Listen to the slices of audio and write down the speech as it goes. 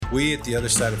We at the Other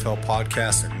Side of Hell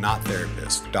podcast are not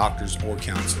therapists, doctors, or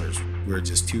counselors. We're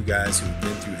just two guys who've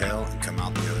been through hell and come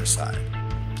out the other side.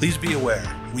 Please be aware,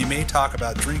 we may talk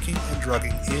about drinking and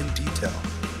drugging in detail.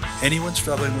 Anyone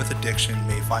struggling with addiction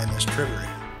may find this triggering.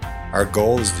 Our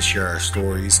goal is to share our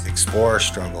stories, explore our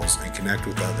struggles, and connect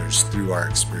with others through our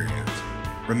experience.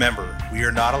 Remember, we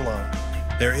are not alone.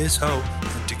 There is hope,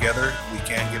 and together we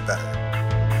can get better.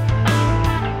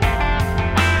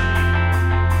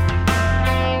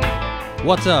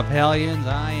 What's up, Hellions?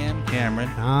 I am Cameron.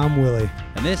 I'm Willie.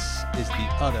 And this is the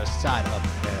Other Side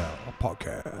of Hell. A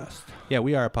podcast. Yeah,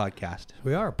 we are a podcast.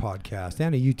 We are a podcast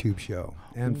and a YouTube show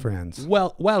and friends.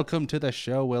 Well, welcome to the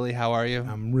show, Willie. How are you?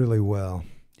 I'm really well.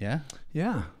 Yeah?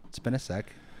 Yeah. It's been a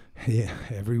sec. Yeah,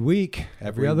 every week.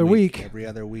 Every other week. Every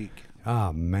other week.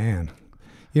 Oh, man.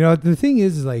 You know, the thing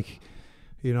is, like,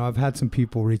 you know, I've had some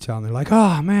people reach out and they're like,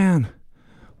 oh, man,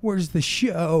 where's the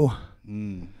show?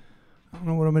 I don't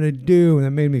know what I'm going to do. And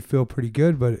that made me feel pretty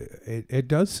good, but it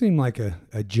does seem like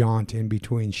a jaunt in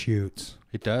between shoots.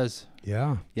 It does.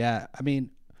 Yeah. Yeah. I mean,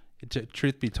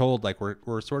 truth be told, like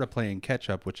we're sort of playing catch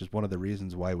up, which is one of the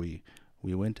reasons why we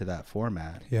went to that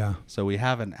format. Yeah. So we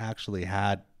haven't actually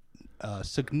had a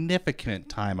significant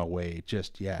time away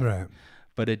just yet. Right.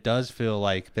 But it does feel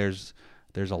like there's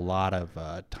a lot of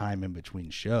time in between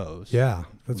shows. Yeah.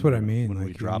 That's what I mean. When like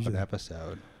we drop an usually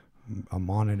episode. I'm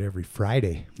on it every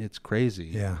Friday. It's crazy.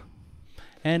 Yeah.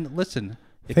 And listen,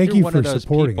 if Thank you're you one for of those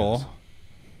supporting people,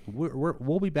 us.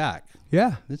 we'll be back.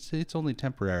 Yeah. It's only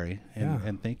temporary.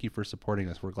 And thank you for supporting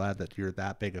us. We're glad that you're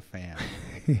that big a fan.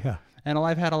 Yeah. And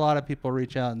I've had a lot of people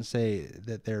reach out and say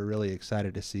that they're really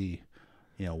excited to see,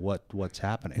 you know, what's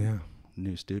happening. Yeah.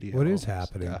 New studio. What is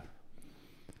happening? Stuff.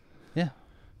 Yeah.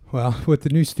 Well, with the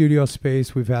new studio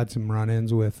space, we've had some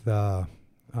run-ins with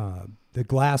the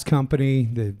glass company,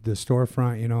 the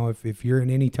storefront. You know, if you're in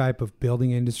any type of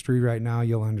building industry right now,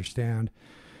 you'll understand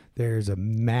there's a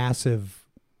massive,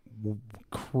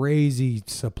 crazy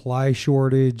supply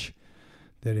shortage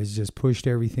that has just pushed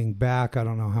everything back. I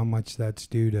don't know how much that's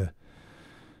due to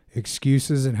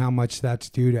excuses and how much that's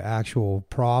due to actual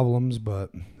problems,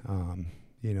 but,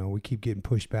 you know, we keep getting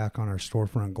pushed back on our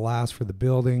storefront glass for the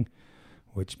building,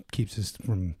 which keeps us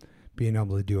from being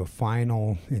able to do a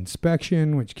final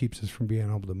inspection, which keeps us from being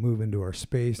able to move into our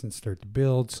space and start to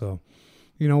build. So,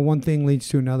 you know, one thing leads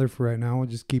to another for right now. We'll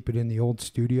just keep it in the old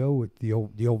studio with the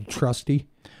old trusty.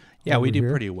 Yeah, we do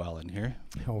pretty well in here.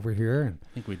 Over here. And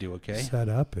I think we do okay. Set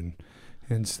up and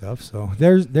stuff. So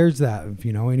there's that.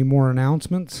 You know, any more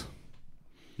announcements?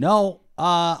 No,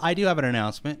 I do have an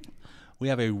announcement. We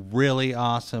have a really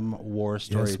awesome war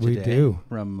story today. We do.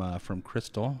 From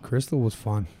Crystal. Crystal was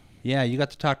fun. Yeah, you got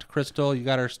to talk to Crystal. You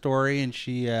got her story, and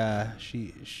she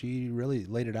really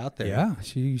laid it out there. Yeah,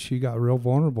 she got real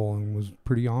vulnerable and was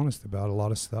pretty honest about a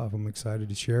lot of stuff. I'm excited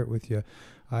to share it with you.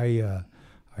 I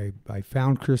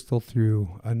found Crystal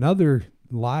through another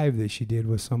live that she did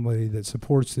with somebody that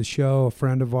supports the show, a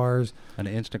friend of ours. An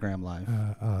Instagram live.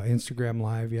 Instagram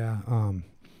live, yeah.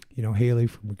 You know, Haley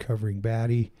from Recovering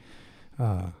Baddie.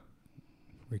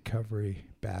 Recovering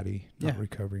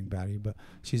Baddie, but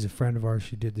she's a friend of ours.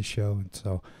 She did the show, and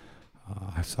so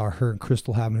I saw her and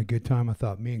Crystal having a good time. I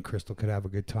thought me and Crystal could have a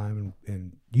good time,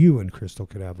 and you and Crystal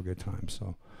could have a good time.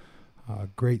 So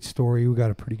great story. We got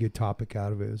a pretty good topic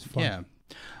out of it. It was fun. Yeah,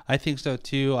 I think so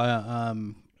too.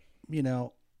 You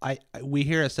know, we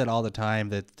hear it said all the time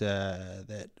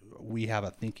that we have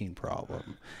a thinking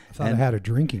problem. I thought I had a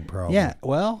drinking problem. Yeah,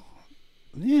 well,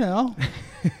 you know,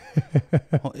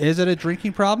 is it a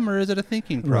drinking problem or is it a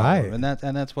thinking problem? Right.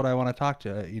 And that's what I want to talk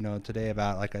to today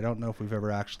about. Like, I don't know if we've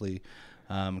ever actually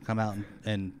come out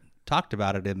and talked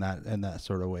about it in that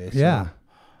sort of way. So, yeah.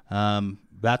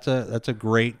 That's a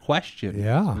great question.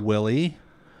 Yeah. Willie,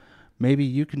 maybe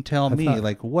you can tell me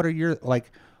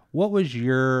what was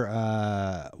your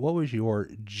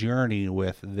journey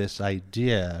with this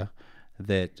idea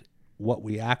that what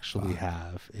we actually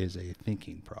have is a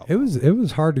thinking problem? It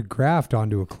was hard to graft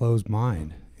onto a closed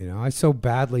mind. You know, I so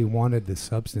badly wanted the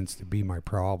substance to be my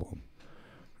problem,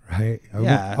 right?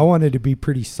 I wanted to be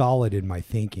pretty solid in my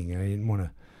thinking, and I didn't want to.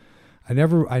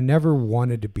 I never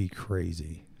wanted to be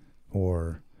crazy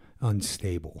or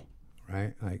unstable,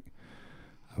 right? Like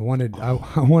I wanted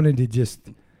to just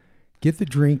get the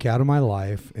drink out of my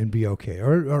life and be okay,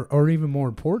 or even more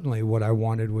importantly, what I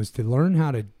wanted was to learn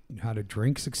how to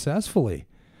drink successfully.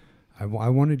 I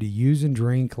wanted to use and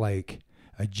drink like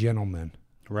a gentleman.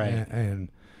 Right.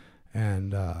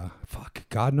 And fuck,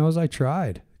 God knows I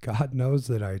tried. God knows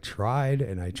that I tried.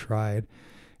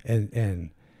 And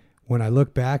when I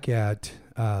look back at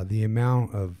the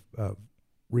amount of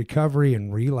recovery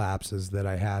and relapses that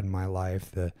I had in my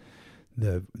life,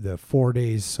 the 4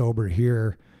 days sober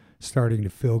here, starting to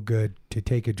feel good, to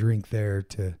take a drink there,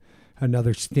 to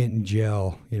another stint in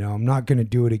jail. You know, I'm not going to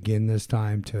do it again this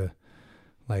time, to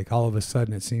like all of a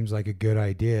sudden it seems like a good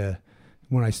idea.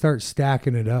 When I start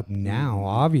stacking it up now,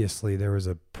 obviously there was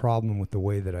a problem with the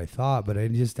way that I thought, but I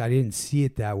didn't see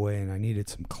it that way, and I needed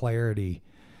some clarity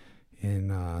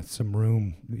and some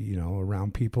room, you know,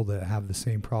 around people that have the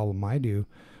same problem I do.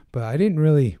 But I didn't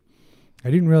really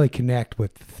connect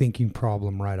with the thinking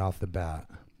problem right off the bat.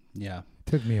 Yeah.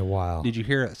 It took me a while. Did you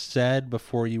hear it said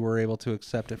before you were able to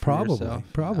accept it for yourself?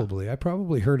 Probably. I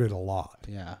probably heard it a lot.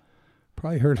 Yeah.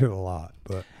 Probably heard it a lot,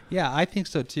 but yeah, I think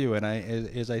so too. And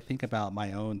as I think about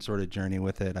my own sort of journey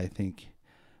with it, I think,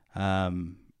 I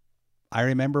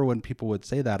remember when people would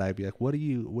say that, I'd be like, what do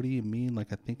you mean,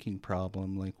 like a thinking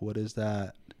problem? Like, what is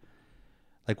that?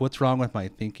 Like, what's wrong with my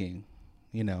thinking?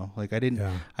 You know, like I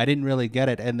didn't really get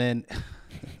it. And then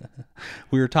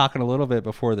we were talking a little bit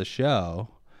before the show,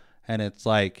 and it's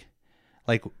like,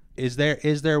 is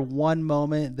there one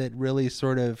moment that really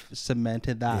sort of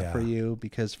cemented that for you?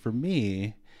 Because for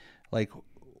me, like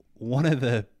one of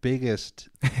the biggest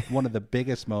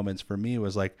moments for me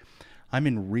was like, I'm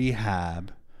in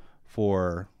rehab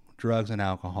for drugs and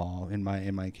alcohol. In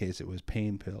my case, it was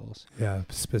pain pills. Yeah,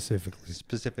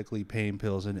 specifically pain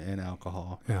pills and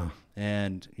alcohol. Yeah.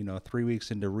 And, you know, 3 weeks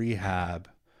into rehab,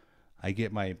 I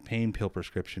get my pain pill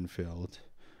prescription filled,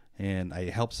 and I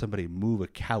help somebody move a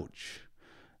couch,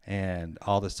 and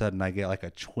all of a sudden I get like a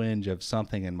twinge of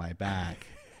something in my back.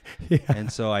 Yeah.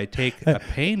 And so I take a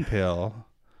pain pill,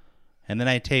 and then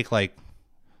I take like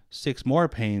 6 more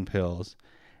pain pills.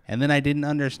 And then I didn't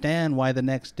understand why the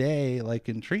next day, like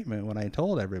in treatment, when I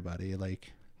told everybody,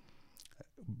 like,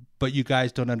 but you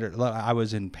guys don't I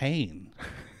was in pain.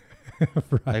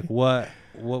 Right. Like what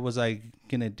was I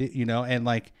going to do? You know, and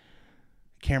like,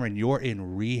 Cameron, you're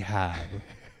in rehab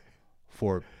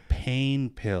for pain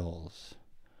pills,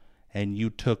 and you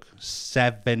took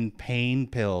 7 pain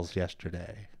pills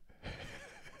yesterday.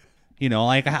 You know,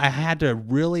 like I had to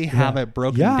really have it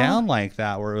broken down like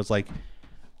that, where it was like,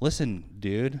 listen,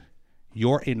 dude,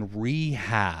 you're in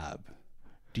rehab.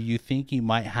 Do you think you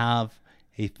might have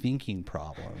a thinking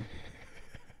problem?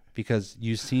 Because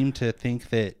you seem to think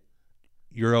that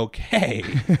you're okay,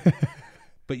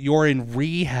 but you're in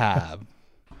rehab.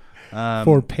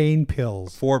 For pain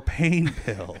pills.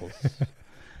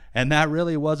 And that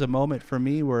really was a moment for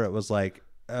me where it was like,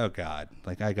 oh God,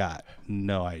 like I got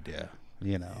no idea,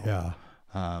 you know?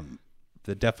 Yeah.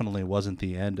 That definitely wasn't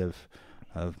the end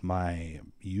of my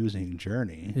using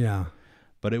journey. Yeah.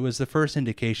 But it was the first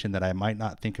indication that I might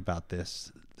not think about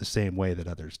this the same way that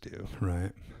others do.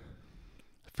 Right.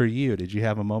 For you, did you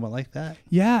have a moment like that?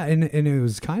 Yeah, and it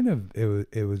was kind of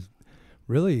it was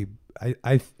really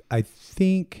I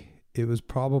think it was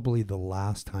probably the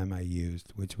last time I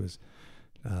used, which was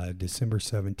December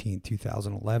 17th,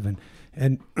 2011.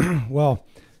 And well,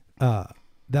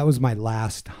 that was my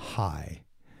last high.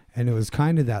 And it was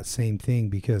kind of that same thing,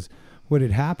 because what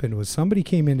had happened was somebody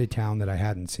came into town that I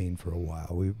hadn't seen for a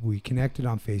while. We connected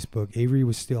on Facebook. Avery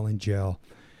was still in jail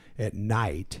at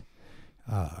night.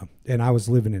 And I was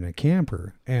living in a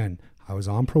camper, and I was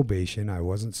on probation. I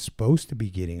wasn't supposed to be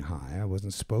getting high. I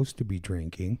wasn't supposed to be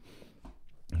drinking.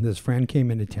 This friend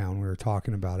came into town. We were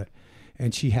talking about it,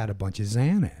 and she had a bunch of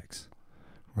Xanax,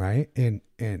 right? And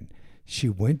she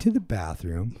went to the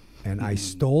bathroom, and I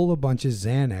stole a bunch of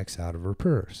Xanax out of her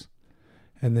purse,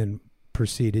 and then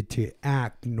proceeded to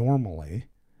act normally.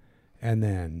 And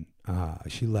then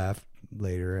she left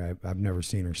later. I've never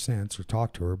seen her since or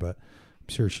talked to her, but I'm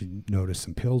sure she noticed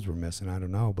some pills were missing. I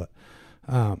don't know. But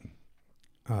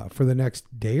for the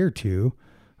next day or two,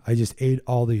 I just ate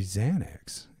all these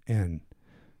Xanax, and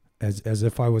as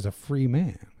if I was a free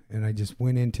man. And I just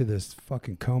went into this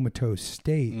fucking comatose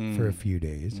state for a few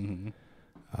days. Mm-hmm.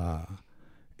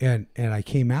 And I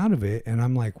came out of it, and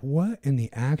I'm like, what in the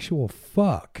actual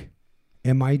fuck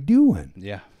am I doing?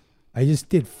 Yeah. I just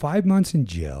did 5 months in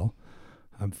jail.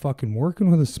 I'm fucking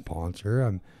working with a sponsor.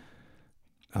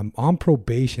 I'm on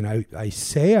probation. I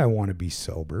say I want to be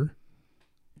sober.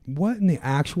 What in the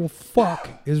actual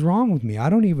fuck is wrong with me? I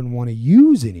don't even want to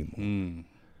use anymore.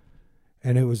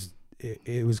 And it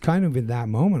was kind of in that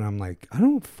moment, I'm like, I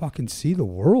don't fucking see the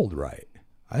world right.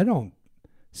 I don't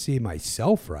see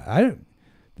myself right.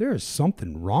 There is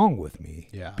something wrong with me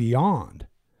beyond.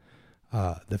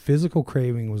 The physical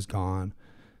craving was gone.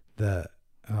 The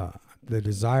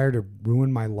desire to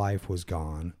ruin my life was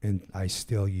gone, and I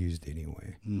still used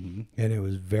anyway. Mm-hmm. And it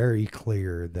was very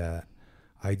clear that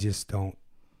I just don't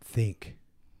think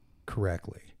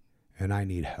correctly. and I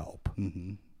need help.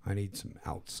 Mm-hmm. I need some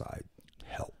outside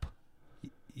help.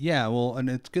 Yeah, well, and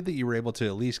it's good that you were able to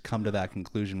at least come to that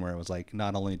conclusion where it was like,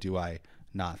 not only do I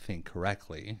not think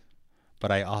correctly,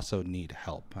 but I also need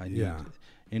help. I need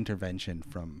intervention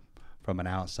from an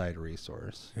outside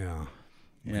resource. Yeah.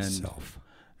 And Myself.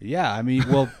 yeah, I mean,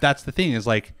 well, that's the thing is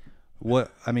like,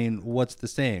 what's the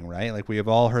saying, right? Like we have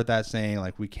all heard that saying,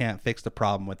 like we can't fix the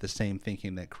problem with the same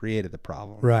thinking that created the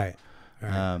problem. Right.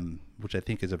 Which I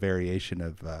think is a variation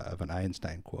of an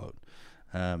Einstein quote.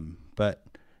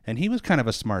 And he was kind of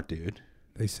a smart dude.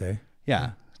 They say.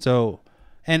 Yeah. So,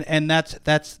 and that's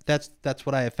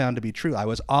what I have found to be true. I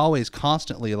was always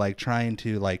constantly like trying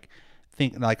to like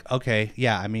think like, okay,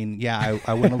 yeah, I mean, yeah,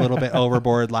 I went a little bit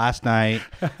overboard last night.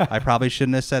 I probably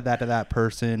shouldn't have said that to that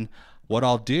person. What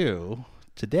I'll do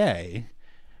today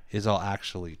is I'll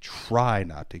actually try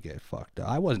not to get fucked up.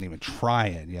 I wasn't even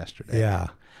trying yesterday. Yeah.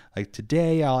 Like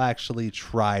today I'll actually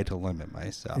try to limit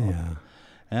myself. Yeah.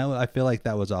 And I feel like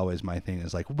that was always my thing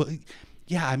is like, well,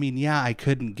 yeah, I mean, yeah, I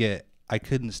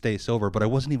couldn't stay sober, but I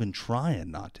wasn't even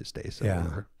trying not to stay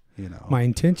sober. You know, my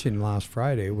intention last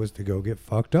Friday was to go get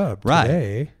fucked up. Right.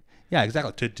 Today, yeah,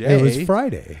 exactly. Today it was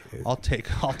Friday.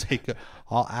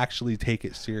 I'll actually take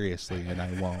it seriously, and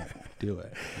I won't do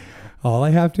it. You know? All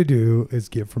I have to do is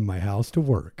get from my house to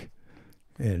work,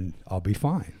 and I'll be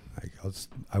fine.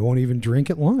 I won't even drink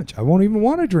at lunch. I won't even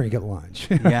want to drink at lunch.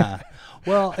 Yeah.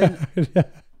 Well, and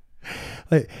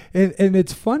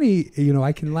it's funny, you know,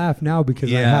 I can laugh now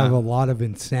because I have a lot of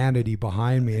insanity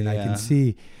behind me, and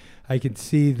I can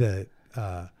see the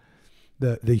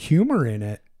humor in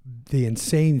it, the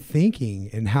insane thinking,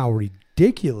 and how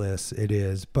ridiculous it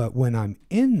is. But when I'm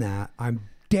in that, I'm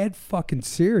dead fucking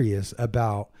serious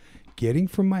about getting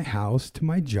from my house to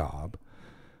my job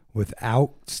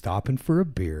without stopping for a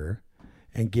beer,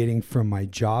 and getting from my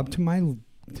job to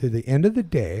the end of the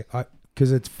day.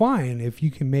 Because it's fine if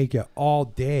you can make it all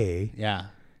day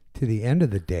to the end of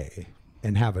the day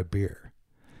and have a beer,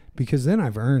 because then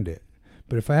I've earned it.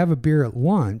 But if I have a beer at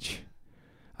lunch,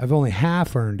 I've only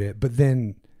half earned it, but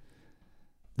then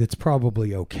that's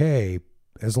probably okay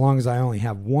as long as I only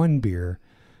have one beer,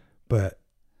 but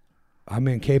I'm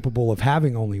incapable of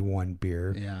having only one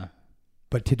beer. Yeah.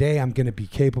 But today I'm going to be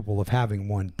capable of having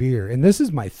one beer. And this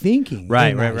is my thinking.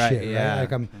 Right. Shit, yeah. Right?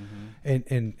 Like I'm,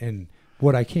 and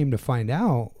what I came to find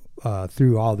out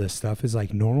through all this stuff is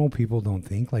like normal people don't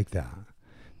think like that.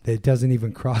 That doesn't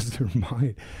even cross their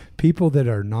mind. People that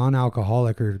are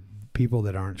non-alcoholic or people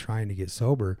that aren't trying to get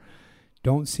sober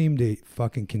don't seem to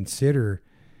fucking consider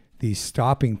these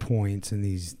stopping points and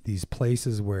these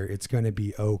places where it's going to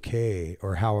be okay,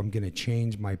 or how I'm going to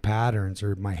change my patterns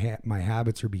or my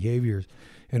habits or behaviors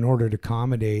in order to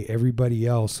accommodate everybody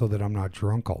else so that I'm not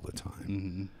drunk all the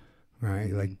time. Mm-hmm.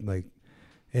 Right? Mm-hmm.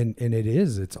 And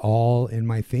it's all in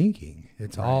my thinking.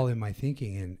 It's all in my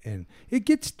thinking, and it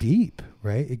gets deep,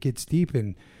 right? It gets deep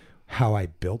in how I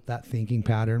built that thinking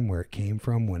pattern, where it came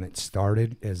from when it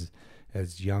started as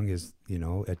young as, you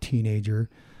know, a teenager,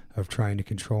 of trying to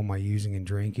control my using and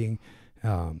drinking,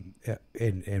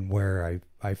 and where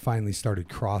I finally started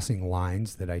crossing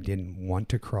lines that I didn't want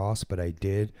to cross, but I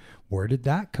did. Where did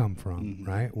that come from, mm-hmm.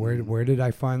 right? Where did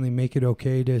I finally make it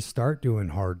okay to start doing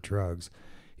hard drugs,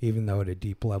 even though at a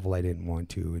deep level I didn't want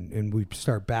to? And we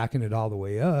start backing it all the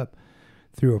way up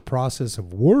through a process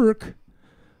of work.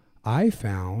 I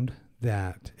found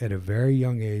that at a very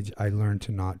young age, I learned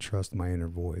to not trust my inner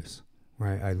voice,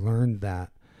 right? I learned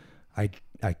that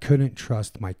I couldn't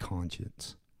trust my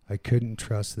conscience. I couldn't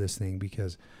trust this thing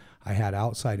because I had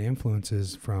outside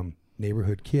influences from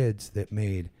neighborhood kids that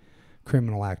made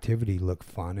criminal activity look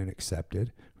fun and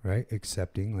accepted, right?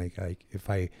 Accepting, like if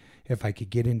I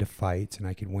could get into fights and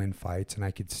I could win fights and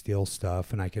I could steal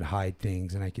stuff and I could hide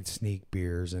things and I could sneak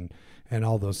beers and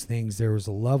all those things, there was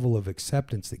a level of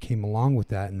acceptance that came along with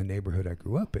that in the neighborhood I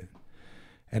grew up in.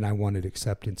 And I wanted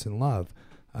acceptance and love.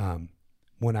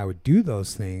 When I would do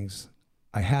those things,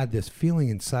 I had this feeling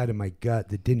inside of my gut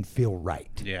that didn't feel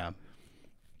right. Yeah.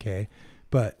 Okay.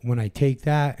 But when I take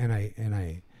that and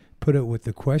I put it with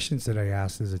the questions that I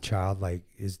asked as a child, like,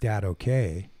 is dad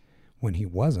okay when he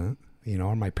wasn't? You know,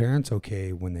 are my parents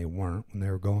okay when they weren't, when they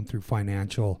were going through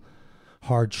financial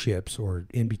hardships or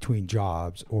in between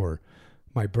jobs, or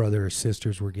my brother or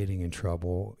sisters were getting in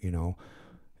trouble, you know?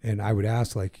 And I would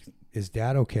ask, like, is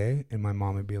dad okay? And my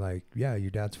mom would be like, yeah,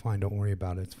 your dad's fine. Don't worry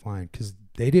about it. It's fine. Because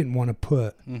they didn't want to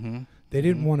put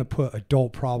want to put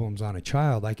adult problems on a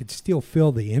child. I could still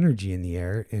feel the energy in the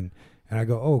air. And I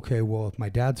go, oh, okay, well, if my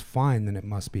dad's fine, then it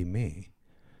must be me,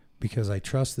 because I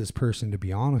trust this person to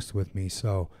be honest with me.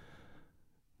 So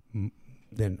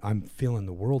then I'm feeling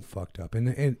the world fucked up.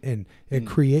 And it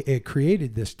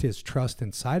created this distrust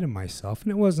inside of myself.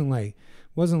 And it wasn't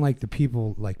like the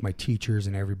people, like my teachers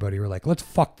and everybody were like, let's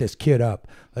fuck this kid up.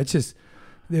 It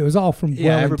was all from,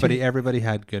 everybody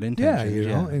had good intentions. Yeah, you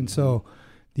know, and so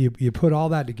you put all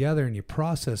that together and you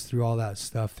process through all that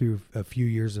stuff through a few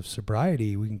years of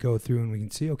sobriety. We can go through and we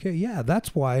can see, okay, yeah,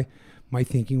 that's why my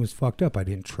thinking was fucked up. I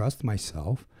didn't trust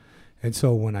myself. And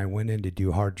so when I went in to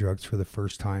do hard drugs for the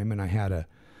first time, and I had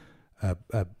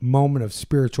a moment of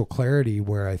spiritual clarity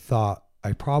where I thought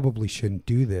I probably shouldn't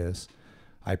do this,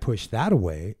 I pushed that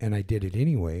away and I did it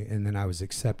anyway. And then I was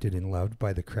accepted and loved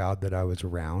by the crowd that I was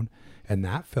around, and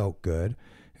that felt good.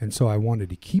 And so I wanted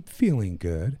to keep feeling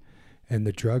good, and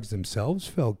the drugs themselves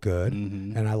felt good.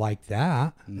 Mm-hmm. And I liked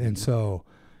that. Mm-hmm. And so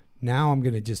now I'm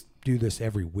going to just do this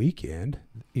every weekend.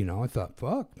 You know, I thought,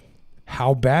 fuck,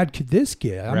 how bad could this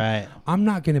get? I'm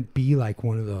not going to be like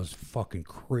one of those fucking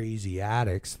crazy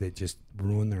addicts that just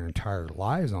ruin their entire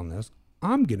lives on this.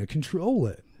 I'm going to control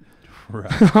it.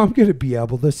 Right. I'm going to be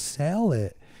able to sell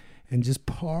it and just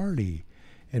party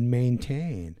and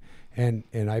maintain. And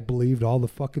I believed all the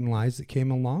fucking lies that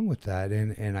came along with that.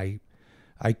 And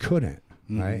I couldn't.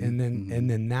 Mm-hmm. Right. And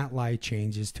then that lie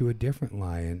changes to a different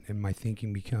lie. And my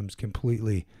thinking becomes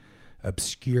completely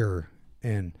obscure.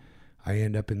 And I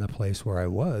end up in the place where I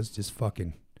was, just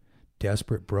fucking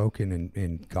desperate, broken,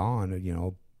 and gone. You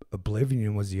know,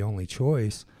 oblivion was the only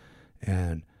choice.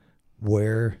 And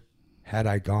where had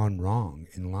I gone wrong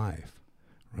in life?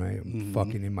 Right? I'm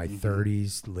fucking in my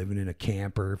 30s, living in a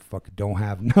camper, fucking don't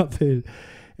have nothing.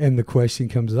 And the question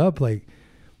comes up like,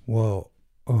 well,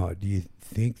 do you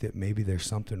think that maybe there's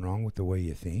something wrong with the way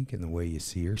you think and the way you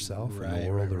see yourself and the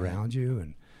world around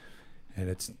you? And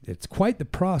it's quite the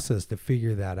process to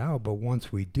figure that out. But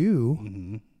once we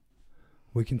do,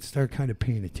 we can start kind of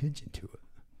paying attention to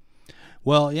it.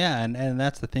 Well, yeah, and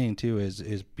that's the thing too,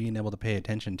 is being able to pay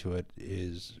attention to it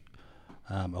is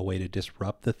a way to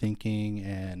disrupt the thinking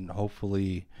and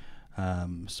hopefully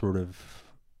sort of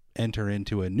enter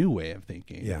into a new way of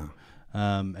thinking. Yeah.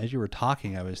 As you were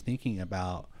talking, I was thinking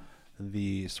about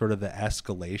the sort of the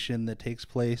escalation that takes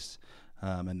place.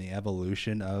 And the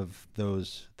evolution of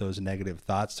those negative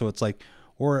thoughts. So it's like,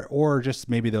 or just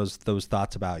maybe those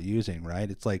thoughts about using, right?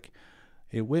 It's like,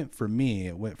 it went from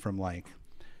like,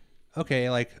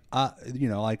 okay, like, you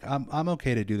know, like I'm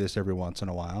okay to do this every once in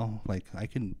a while. Like I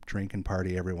can drink and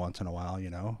party every once in a while,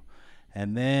 you know?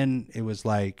 And then it was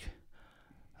like,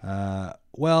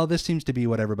 well, this seems to be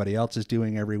what everybody else is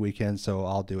doing every weekend, so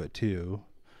I'll do it too.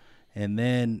 And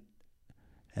then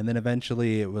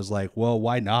eventually it was like, well,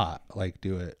 why not like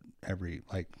do it every,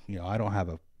 like, you know, I don't have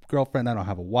a girlfriend. I don't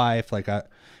have a wife. Like I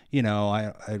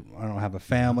don't have a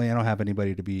family. I don't have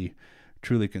anybody to be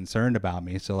truly concerned about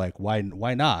me. So like, why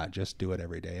not just do it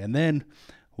every day? And then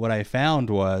what I found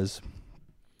was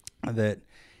that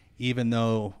even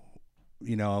though,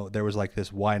 you know, there was like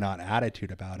this why not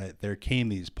attitude about it, there came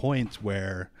these points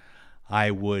where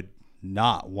I would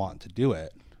not want to do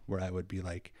it, where I would be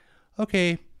like,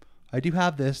 okay, I do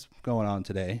have this going on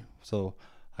today, so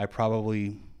I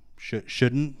probably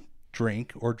shouldn't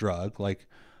drink or drug. Like,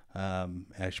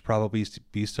 I should probably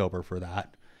be sober for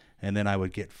that. And then I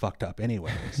would get fucked up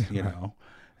anyways, you know?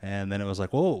 And then it was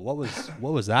like, whoa, what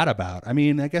was that about? I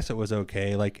mean, I guess it was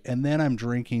okay. Like, and then I'm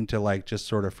drinking to like, just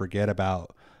sort of forget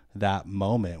about that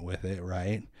moment with it.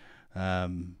 Right.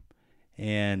 And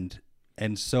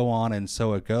so on and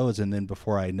so it goes. And then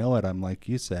before I know it, I'm like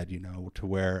you said, you know, to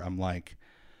where I'm like,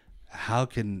 how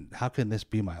can this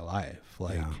be my life?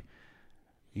 Like,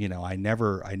 you know, I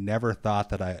never thought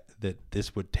that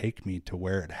this would take me to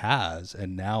where it has.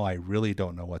 And now I really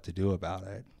don't know what to do about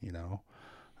it, you know?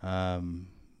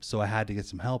 So I had to get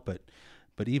some help,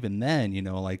 but even then, you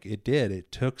know, like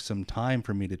it took some time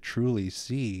for me to truly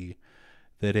see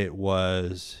that it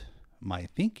was my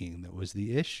thinking that was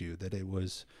the issue, that it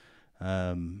was,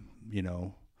 you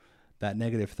know, that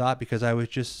negative thought, because I was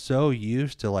just so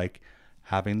used to like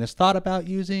having this thought about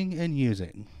using,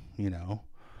 you know,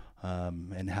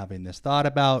 and having this thought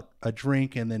about a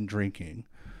drink and then drinking.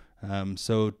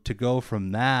 So to go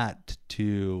from that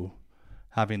to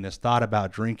having this thought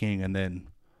about drinking and then,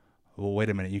 well, wait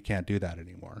a minute, you can't do that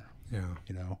anymore. Yeah.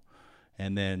 You know,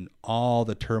 and then all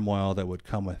the turmoil that would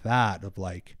come with that of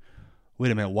like,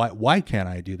 wait a minute, why can't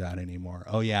I do that anymore?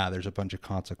 Oh yeah, there's a bunch of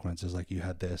consequences. Like you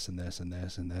had this and this and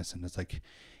this and this. And it's like,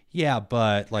 yeah,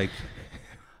 but like,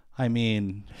 I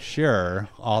mean, sure,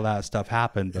 all that stuff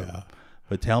happened,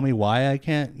 but tell me why I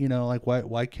can't, you know, like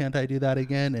why can't I do that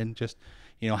again? And just,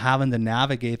 you know, having to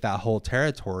navigate that whole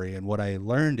territory. And what I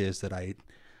learned is that I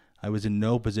was in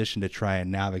no position to try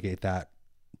and navigate that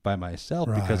by myself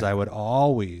Right. because I would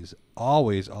always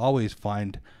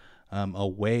find a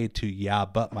way to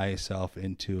butt myself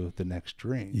into the next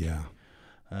drink. Yeah.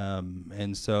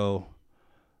 And so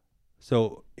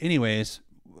anyways,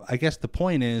 I guess the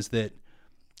point is that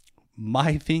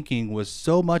my thinking was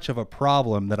so much of a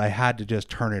problem that I had to just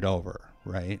turn it over.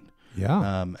 Right.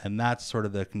 Yeah. And that's sort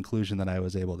of the conclusion that I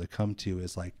was able to come to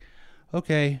is like,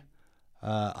 okay,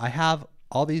 I have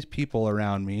all these people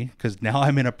around me because now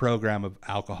I'm in a program of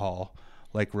alcohol,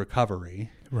 like recovery.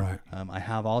 Right. I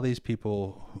have all these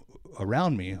people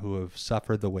around me who have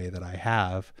suffered the way that I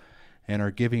have and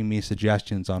are giving me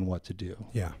suggestions on what to do.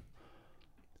 Yeah.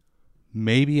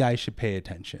 Maybe I should pay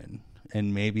attention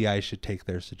and maybe I should take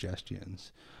their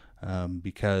suggestions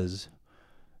because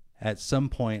at some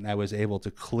point I was able to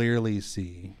clearly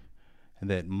see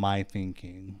that my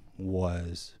thinking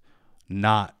was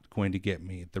not going to get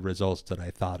me the results that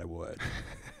I thought it would.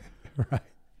 Right.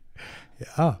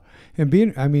 Yeah. And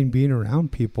being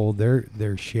around people,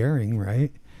 they're sharing,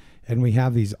 right? And we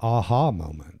have these aha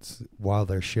moments while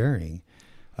they're sharing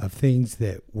of things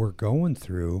that we're going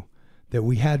through that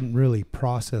we hadn't really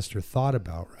processed or thought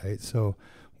about, right? So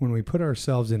when we put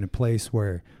ourselves in a place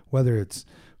where, whether it's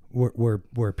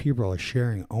where people are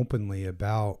sharing openly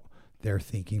about their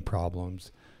thinking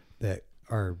problems that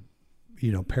are,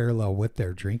 parallel with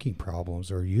their drinking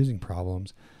problems or using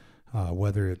problems,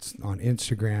 whether it's on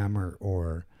Instagram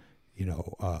or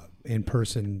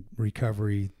in-person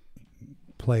recovery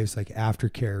place like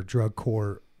aftercare, drug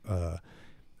court,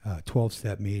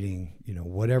 12-step meeting,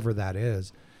 whatever that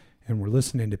is, and we're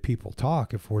listening to people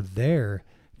talk, if we're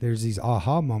there's these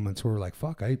aha moments where we're like,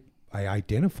 fuck, I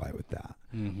identify with that.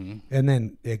 Mm-hmm. And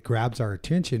then it grabs our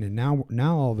attention, and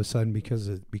now all of a sudden, because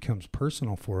it becomes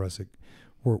personal for us,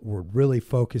 we're really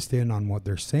focused in on what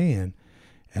they're saying.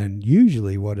 And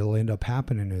usually what will end up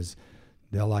happening is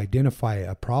they'll identify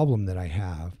a problem that I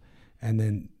have, and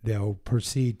then they'll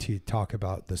proceed to talk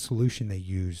about the solution they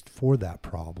used for that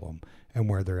problem and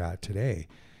where they're at today.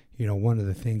 One of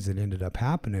the things that ended up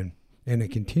happening, and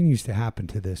it continues to happen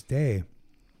to this day,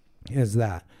 is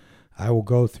that I will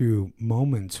go through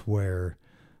moments where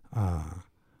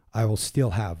I will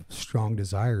still have strong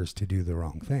desires to do the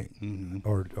wrong thing,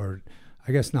 or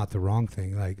I guess not the wrong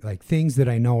thing, like things that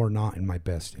I know are not in my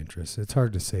best interest. It's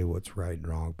hard to say what's right and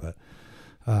wrong, but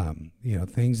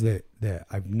things that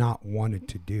I've not wanted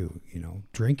to do.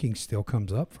 Drinking still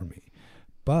comes up for me,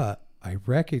 but I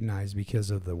recognize because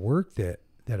of the work that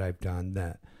I've done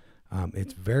that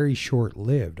it's very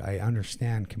short-lived. I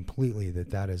understand completely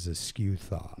that is a skewed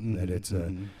thought, that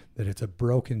it's a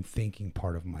broken thinking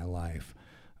part of my life.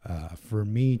 For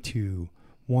me to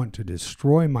want to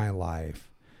destroy my life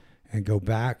and go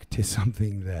back to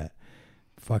something that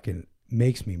fucking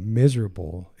makes me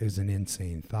miserable is an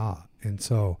insane thought. And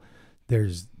so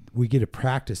we get to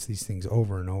practice these things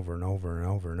over and over and over and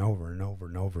over and over and over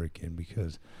and over again,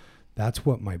 because that's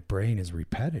what my brain is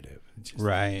repetitive.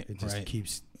 It just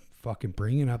keeps fucking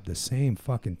bringing up the same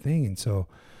fucking thing. And so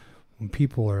when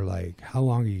people are like, how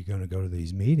long are you going to go to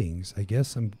these meetings? I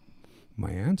guess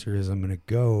my answer is I'm going to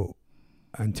go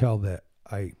until that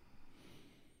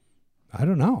I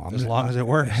don't know. As long as it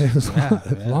works. As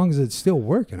long as it's still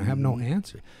working. I have no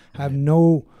answer. I have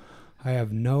no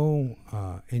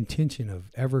intention of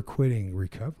ever quitting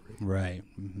recovery. Right.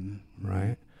 Mm-hmm.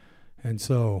 Right. And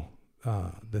so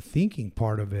the thinking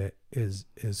part of it is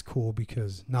cool,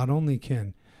 because not only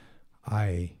can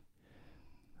I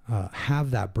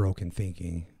have that broken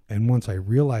thinking, and once I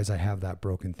realize I have that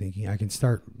broken thinking, I can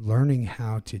start learning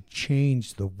how to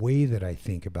change the way that I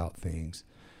think about things.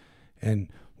 And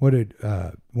what did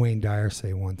Wayne Dyer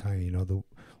say one time?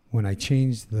 When I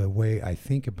change the way I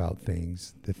think about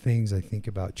things, the things I think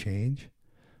about change,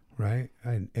 right?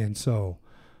 And so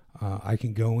I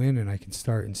can go in and I can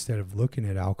start, instead of looking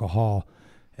at alcohol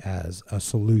as a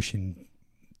solution,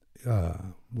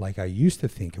 like I used to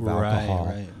think of alcohol,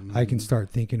 Mm-hmm. I can start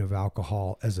thinking of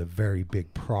alcohol as a very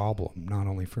big problem, not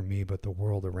only for me, but the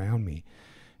world around me.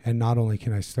 And not only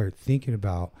can I start thinking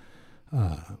about,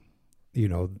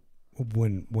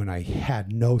 when I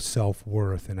had no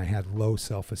self-worth and I had low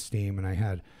self-esteem and I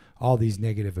had all these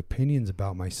negative opinions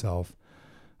about myself,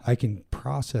 I can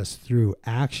process through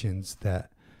actions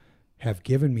that have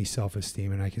given me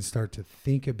self-esteem, and I can start to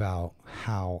think about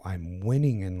how I'm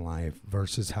winning in life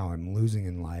versus how I'm losing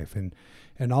in life.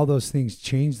 And all those things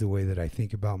change the way that I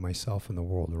think about myself and the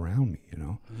world around me,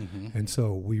 Mm-hmm. And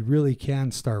so we really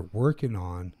can start working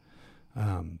on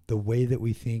the way that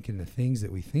we think and the things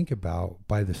that we think about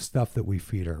by the stuff that we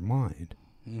feed our mind,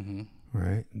 mm-hmm.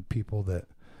 right? And people that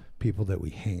we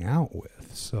hang out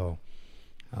with. So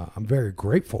I'm very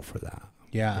grateful for that.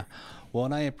 Yeah. Well,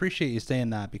 and I appreciate you saying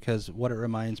that, because what it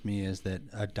reminds me is that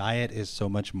a diet is so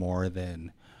much more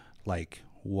than like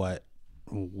what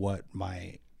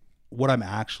I'm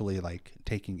actually like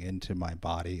taking into my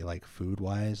body, like food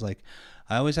wise. Like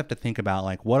I always have to think about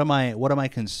like, what am I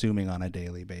consuming on a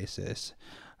daily basis?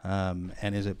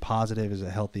 And is it positive? Is it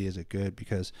healthy? Is it good?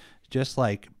 Because just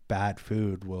like bad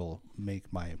food will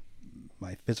make my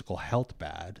physical health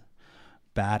bad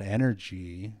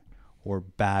energy or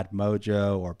bad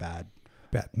mojo or bad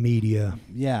media.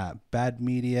 Yeah, bad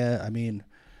media. I mean,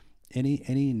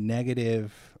 any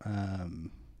negative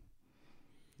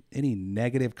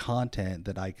content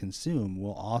that I consume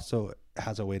will also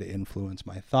has a way to influence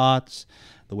my thoughts,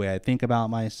 the way I think about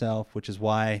myself, which is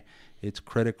why it's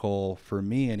critical for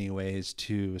me anyways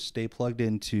to stay plugged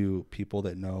into people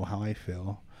that know how I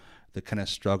feel, that kind of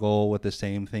struggle with the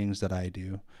same things that I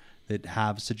do, that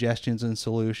have suggestions and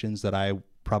solutions that I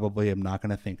probably am not going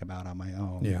to think about on my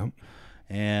own. Yeah.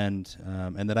 And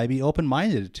that I be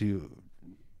open-minded to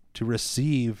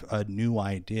receive a new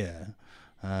idea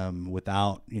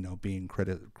without, being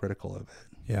critical of it.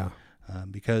 Yeah.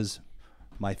 Because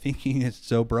my thinking is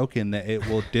so broken that it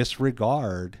will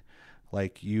disregard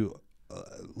like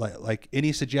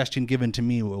any suggestion given to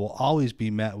me will always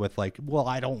be met with like, well,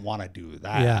 I don't want to do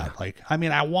that. Yeah. Like, I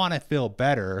mean, I want to feel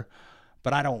better,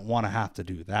 but I don't want to have to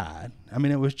do that. I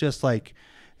mean, it was just like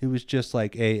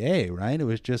AA, right? It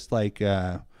was just like,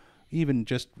 even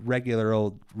just regular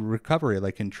old recovery,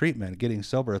 like in treatment, getting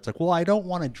sober. It's like, well, I don't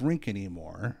want to drink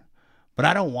anymore, but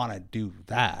I don't want to do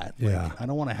that. Yeah. Like, I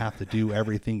don't want to have to do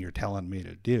everything you're telling me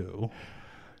to do,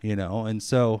 And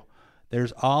so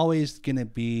there's always going to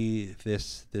be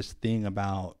this thing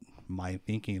about my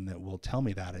thinking that will tell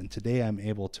me that. And today I'm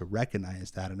able to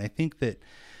recognize that. And I think that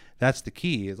that's the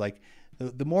key, is like,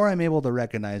 the more I'm able to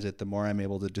recognize it, the more I'm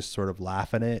able to just sort of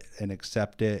laugh at it and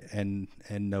accept it and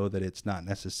know that it's not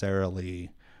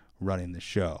necessarily running the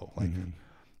show. Like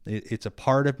it's a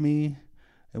part of me.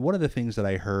 And one of the things that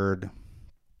I heard,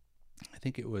 I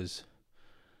think it was,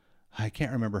 I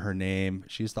can't remember her name.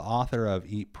 She's the author of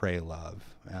Eat, Pray, Love.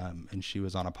 And she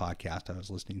was on a podcast I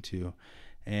was listening to,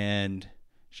 and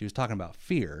she was talking about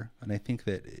fear. And I think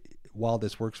that while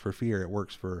this works for fear, it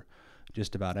works for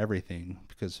just about everything,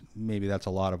 because maybe that's a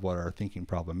lot of what our thinking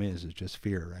problem is just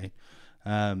fear, right?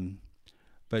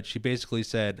 But she basically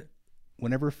said,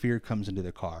 whenever fear comes into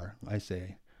the car, I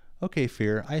say, okay,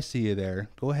 fear, I see you there.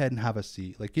 Go ahead and have a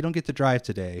seat. Like, you don't get to drive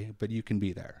today, but you can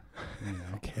be there.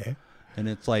 Okay. And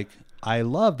it's like, I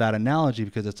love that analogy,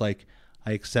 because it's like,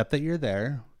 I accept that you're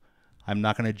there. I'm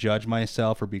not going to judge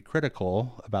myself or be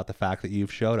critical about the fact that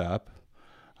you've showed up.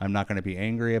 I'm not going to be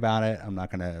angry about it. I'm not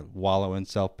going to wallow in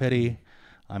self-pity.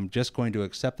 I'm just going to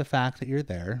accept the fact that you're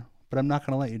there, but I'm not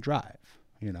going to let you drive,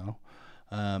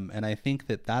 And I think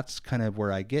that that's kind of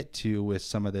where I get to with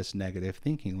some of this negative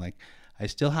thinking. Like, I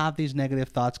still have these negative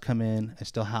thoughts come in. I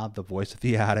still have the voice of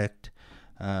the addict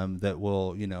that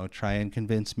will, try and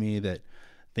convince me that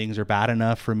things are bad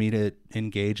enough for me to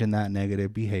engage in that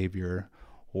negative behavior,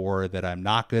 or that I'm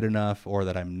not good enough, or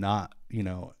that I'm not,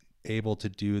 able to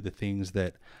do the things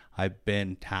that I've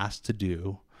been tasked to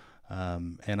do.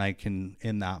 And I can,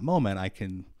 in that moment, I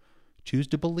can choose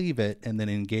to believe it and then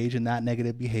engage in that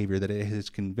negative behavior that it has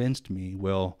convinced me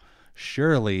will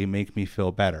surely make me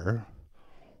feel better.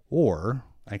 Or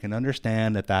I can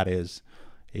understand that that is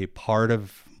a part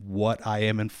of what I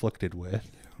am inflicted with,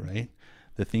 right?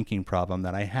 The thinking problem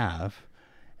that I have,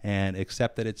 and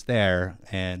accept that it's there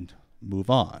and move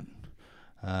on.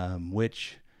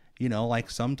 Which, like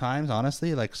sometimes,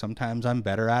 honestly, like sometimes I'm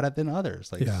better at it than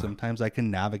others. Like sometimes I can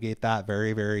navigate that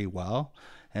very, very well.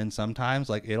 And sometimes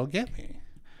like it'll get me.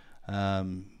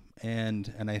 And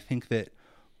I think that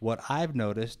what I've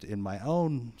noticed in my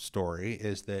own story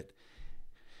is that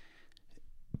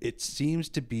it seems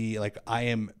to be like I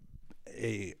am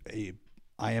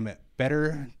a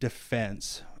better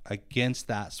defense against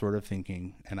that sort of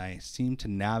thinking. And I seem to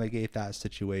navigate that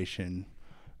situation,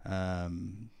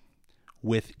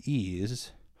 with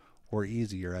ease, or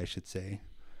easier, I should say,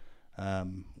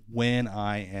 when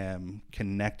I am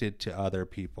connected to other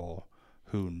people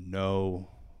who know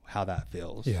how that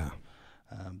feels. Yeah.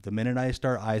 The minute I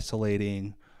start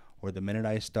isolating, or the minute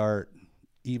I start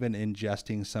even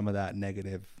ingesting some of that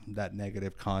negative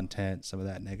content, some of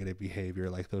that negative behavior,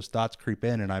 like those thoughts creep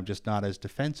in and I'm just not as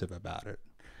defensive about it.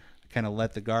 I kind of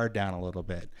let the guard down a little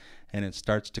bit, and it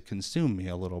starts to consume me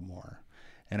a little more.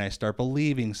 And I start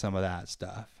believing some of that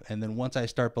stuff. And then once I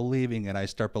start believing it, I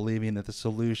start believing that the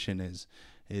solution is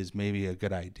maybe a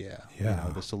good idea. Yeah.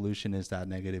 The solution is that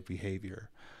negative behavior.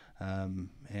 And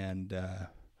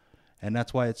And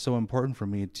that's why it's so important for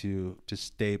me to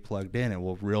stay plugged in. It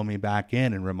will reel me back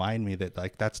in and remind me that,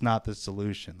 like, that's not the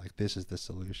solution. Like, this is the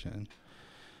solution.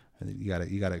 And you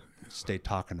gotta stay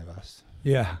talking to us.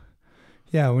 Yeah.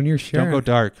 Yeah. When you're sharing, don't go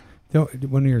dark.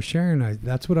 When you're sharing,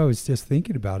 that's what I was just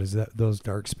thinking about, is that those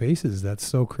dark spaces. That's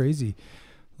so crazy.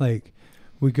 Like,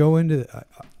 we go into,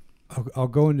 I'll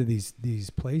go into these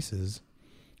places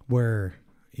where,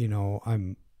 you know,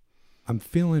 I'm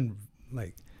feeling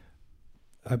like,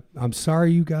 I'm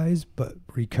sorry, you guys, but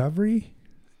recovery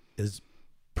is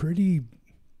pretty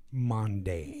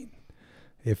mundane,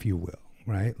 if you will,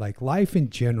 right? Like, life in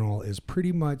general is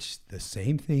pretty much the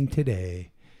same thing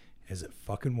today as it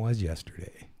fucking was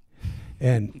yesterday.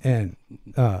 And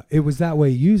it was that way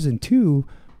using too,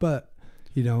 but,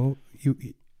 you know,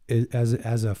 you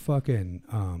as a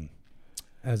fucking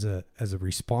as a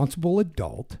responsible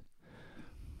adult,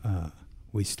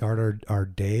 we start our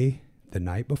day the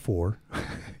night before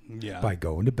by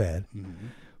going to bed. Mm-hmm.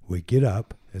 We get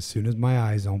up. As soon as my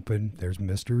eyes open, there's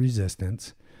Mr.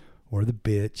 Resistance or the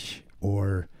bitch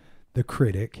or the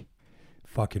critic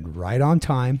fucking right on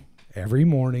time every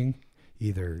morning,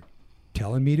 either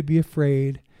telling me to be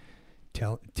afraid,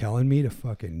 telling me to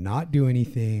fucking not do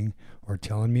anything, or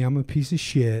telling me I'm a piece of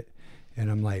shit. And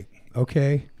I'm like,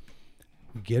 okay,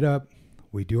 we get up,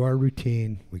 we do our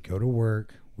routine, we go to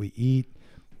work, we eat,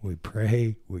 we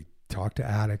pray, we talk to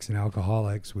addicts and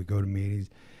alcoholics, we go to meetings,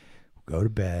 we go to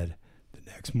bed.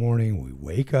 The next morning we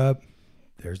wake up,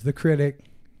 there's the critic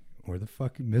or the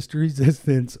fucking Mr.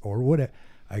 Resistance or whatever,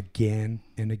 again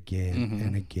and again mm-hmm.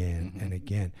 and again mm-hmm. and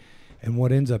again. And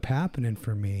what ends up happening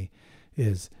for me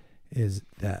is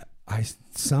that I,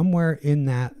 somewhere in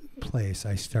that place,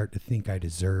 I start to think I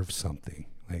deserve something.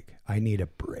 Like, I need a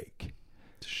break.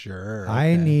 Sure. Okay.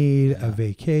 I need a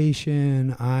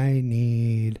vacation. I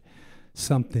need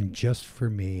something just for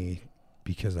me,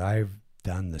 because I've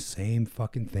done the same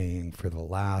fucking thing for the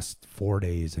last 4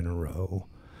 days in a row.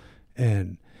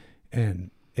 And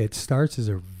it starts as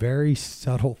a very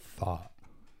subtle thought.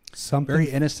 Something very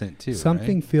innocent too.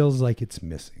 Something right? feels like it's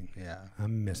missing. Yeah.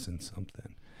 I'm missing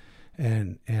something.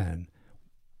 And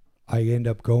I end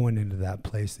up going into that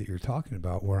place that you're talking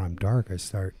about where I'm dark. I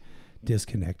start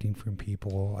disconnecting from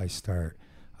people. I start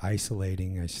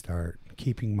isolating. I start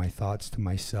keeping my thoughts to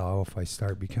myself. I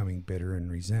start becoming bitter and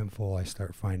resentful. I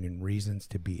start finding reasons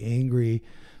to be angry.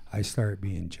 I start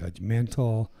being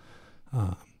judgmental.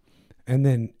 And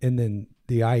then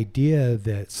the idea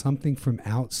that something from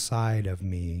outside of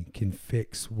me can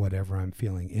fix whatever I'm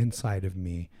feeling inside of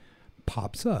me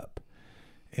pops up.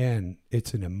 And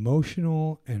it's an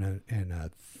emotional and a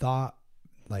thought,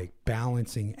 like,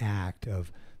 balancing act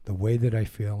of the way that I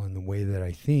feel and the way that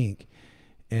I think.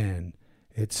 And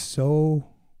it's so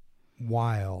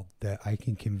wild that I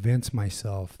can convince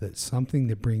myself that something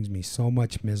that brings me so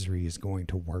much misery is going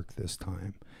to work this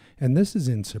time. And this is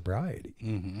in sobriety,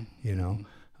 mm-hmm. you know.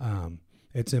 Mm-hmm.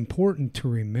 It's important to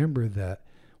remember that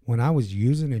when I was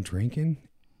using and drinking,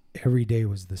 every day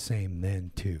was the same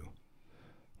then too,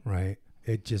 right?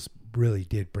 It just really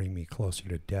did bring me closer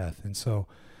to death. And so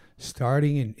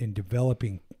starting and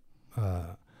developing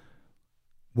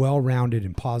well-rounded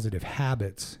and positive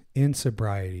habits in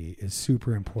sobriety is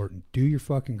super important. Do your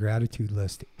fucking gratitude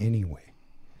list anyway,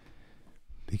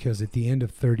 because at the end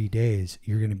of 30 days,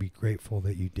 you're going to be grateful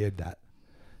that you did that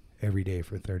every day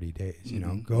for 30 days. You know,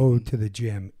 mm-hmm. Go to the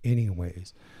gym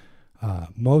anyways.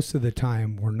 Most of the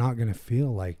time, we're not going to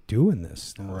feel like doing this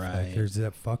stuff. Right. Like, there's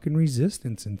that fucking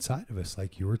resistance inside of us,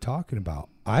 like you were talking about.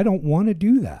 I don't want to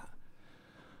do that.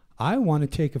 I want to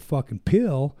take a fucking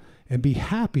pill and be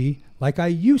happy like I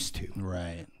used to.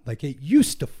 Right. Like it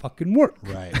used to fucking work.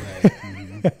 Right.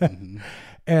 Mm-hmm. Mm-hmm.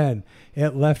 And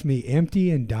it left me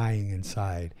empty and dying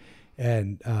inside.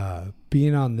 And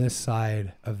being on this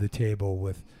side of the table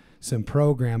with some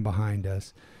program behind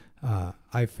us,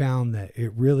 I found that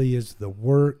it really is the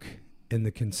work and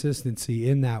the consistency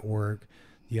in that work,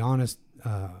 the honest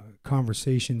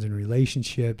conversations and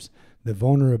relationships, the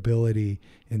vulnerability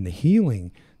and the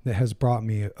healing that has brought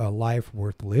me a life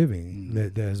worth living,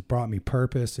 that has brought me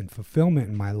purpose and fulfillment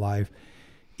in my life.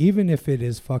 Even if it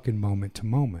is fucking moment to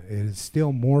moment, it is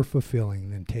still more fulfilling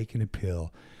than taking a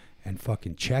pill and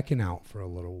fucking checking out for a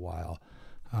little while.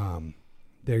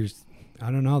 There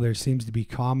seems to be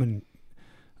common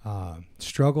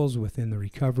struggles within the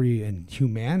recovery and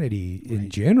humanity in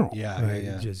general. Yeah, right?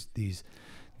 yeah. Just these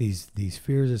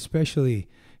fears, especially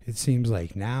it seems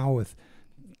like now with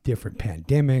different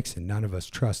pandemics, and none of us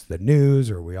trust the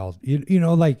news, or we all,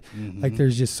 like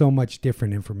there's just so much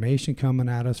different information coming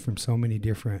at us from so many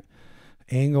different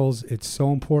angles. It's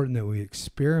so important that we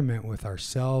experiment with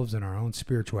ourselves and our own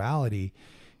spirituality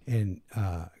and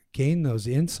gain those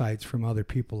insights from other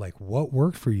people. Like, what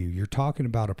worked for you? You're talking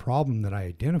about a problem that I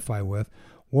identify with.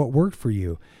 What worked for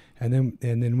you? And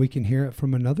then we can hear it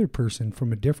from another person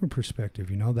from a different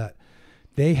perspective, you know, that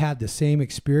they had the same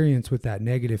experience with that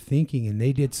negative thinking and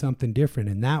they did something different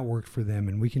and that worked for them.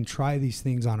 And we can try these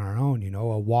things on our own, you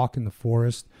know, a walk in the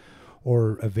forest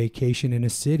or a vacation in a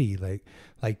city.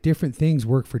 Like different things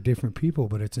work for different people,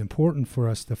 but it's important for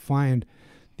us to find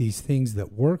these things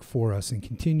that work for us and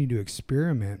continue to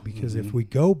experiment, because if we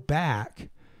go back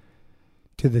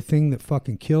to the thing that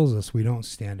fucking kills us, we don't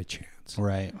stand a chance.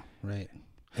 Right.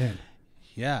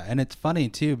 Yeah. And it's funny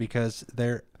too, because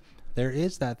there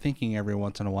is that thinking every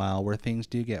once in a while where things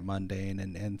do get mundane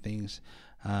and things,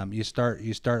 you start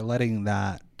letting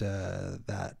that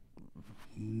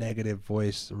negative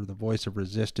voice, or the voice of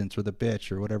resistance, or the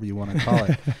bitch, or whatever you want to call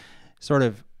it, sort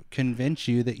of convince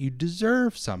you that you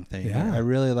deserve something. Yeah. I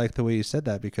really like the way you said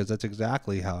that, because that's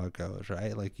exactly how it goes,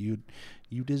 right? Like you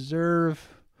deserve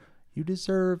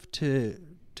to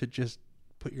just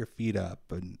put your feet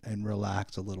up and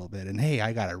relax a little bit. And hey,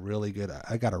 I got a really good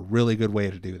way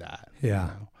to do that. Yeah.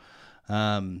 You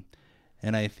know?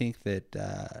 And I think that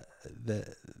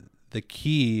the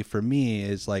key for me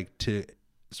is like to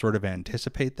sort of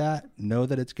anticipate that, know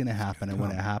that it's going to happen, and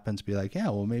when it happens, be like, yeah,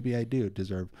 well, maybe I do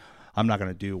deserve. I'm not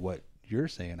going to do what you're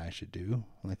saying I should do.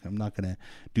 Like, I'm not going to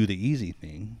do the easy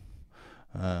thing.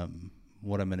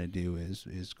 What I'm going to do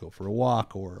is go for a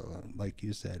walk, or like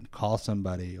you said, call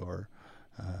somebody, or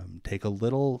take a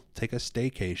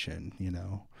staycation, you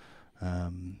know,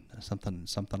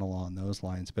 something along those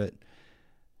lines. But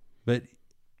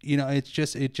you know, it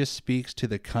just speaks to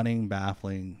the cunning,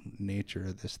 baffling nature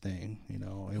of this thing. You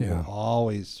know, it will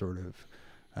always sort of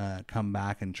come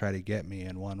back and try to get me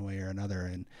in one way or another.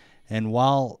 And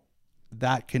while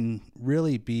that can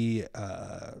really be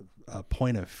a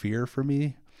point of fear for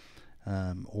me,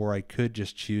 or I could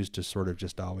just choose to sort of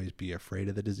just always be afraid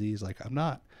of the disease. Like, I'm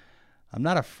not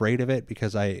afraid of it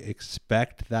because I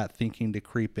expect that thinking to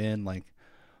creep in. Like,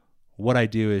 what I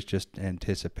do is just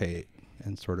anticipate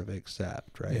and sort of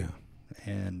accept, right? Yeah.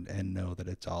 And know that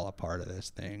it's all a part of this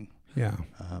thing. Yeah.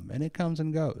 And it comes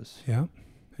and goes. Yeah.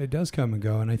 It does come and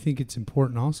go. And I think it's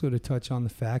important also to touch on the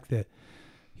fact that,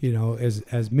 you know,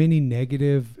 as many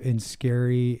negative and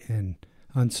scary and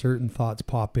uncertain thoughts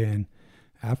pop in,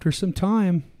 after some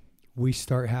time, we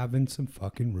start having some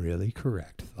fucking really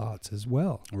correct thoughts as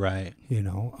well. Right. You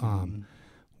know,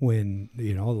 when,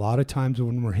 you know, a lot of times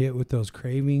when we're hit with those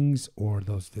cravings or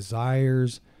those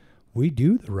desires, we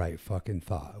do the right fucking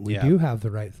thought. We do have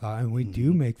the right thought, and we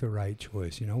do make the right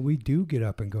choice. You know, we do get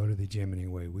up and go to the gym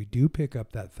anyway. We do pick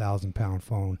up that 1,000-pound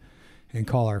phone and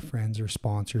call our friends or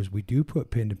sponsors. We do put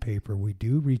pen to paper. We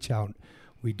do reach out.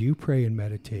 We do pray and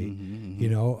meditate. You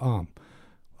know,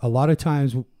 a lot of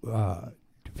times,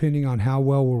 depending on how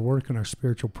well we're working our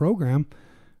spiritual program,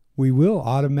 we will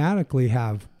automatically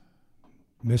have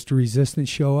Mr. Resistance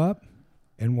show up,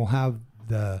 and we'll have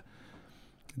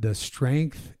the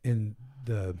strength and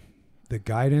the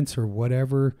guidance, or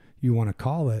whatever you want to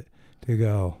call it, to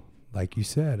go, like you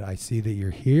said, I see that you're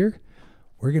here.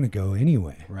 We're going to go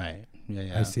anyway. Right.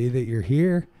 Yeah. I see that you're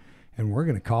here, and we're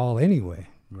going to call anyway.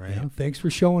 Right. You know, thanks for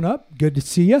showing up. Good to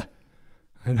see you.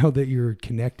 I know that you're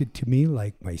connected to me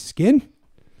like my skin.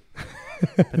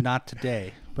 But not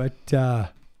today. But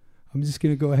I'm just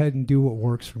going to go ahead and do what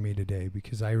works for me today,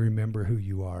 because I remember who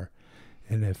you are.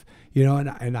 And if, you know,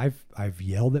 and I've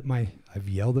yelled at my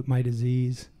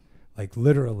disease, like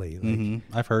literally, like,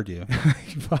 I've heard you.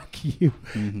 Fuck you,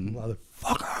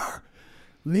 motherfucker,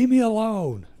 leave me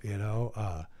alone. You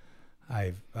know,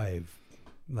 I've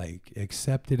like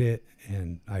accepted it,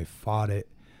 and I fought it.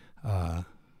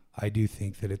 I do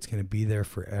think that it's going to be there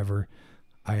forever.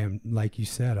 I am, like you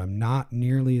said, I'm not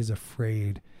nearly as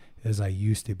afraid as I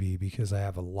used to be, because I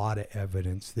have a lot of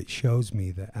evidence that shows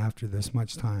me that after this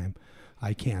much time,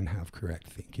 I can have correct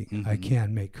thinking. I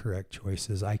can make correct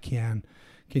choices. I can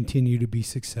continue to be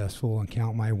successful and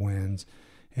count my wins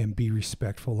and be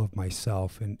respectful of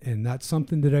myself. And that's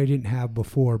something that I didn't have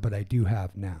before, but I do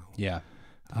have now. Yeah.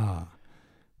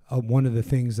 One of the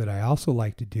things that I also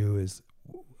like to do is,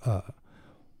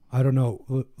 I don't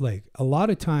know, like a lot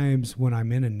of times when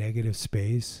I'm in a negative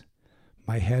space,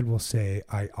 my head will say,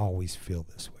 I always feel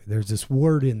this way. There's this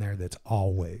word in there that's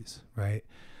always, right?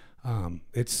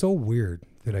 It's so weird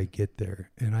that I get there,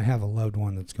 and I have a loved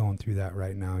one that's going through that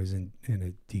right now. He's in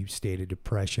a deep state of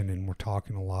depression, and we're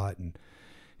talking a lot, and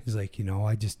he's like, you know,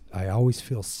 I always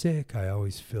feel sick. I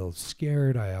always feel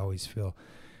scared. I always feel,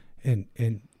 and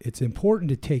it's important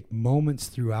to take moments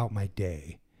throughout my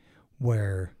day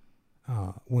where,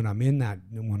 when I'm in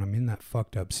that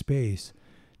fucked up space,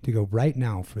 to go right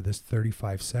now for this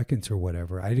 35 seconds or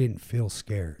whatever, I didn't feel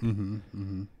scared.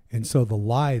 And so the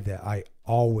lie that I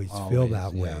always feel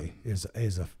that way is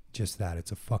just that.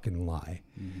 It's a fucking lie.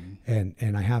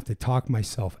 And I have to talk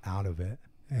myself out of it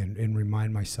and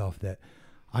remind myself that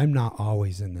I'm not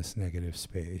always in this negative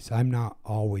space. I'm not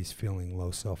always feeling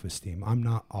low self-esteem. I'm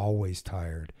not always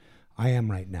tired. I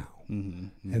am right now.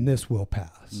 And this will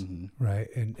pass. Right.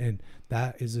 And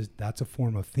that's a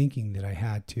form of thinking that I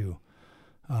had to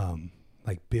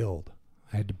build.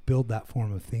 I had to build that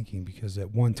form of thinking, because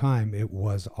at one time it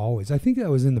was always, I think that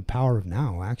was in The Power of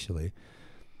Now, actually.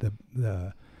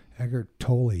 The Eckhart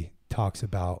Tolle talks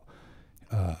about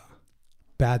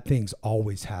bad things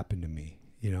always happen to me.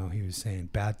 You know, he was saying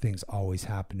bad things always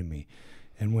happen to me.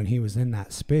 And when he was in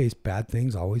that space, bad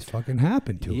things always fucking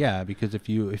happen to him. Yeah, because if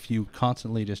you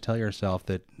constantly just tell yourself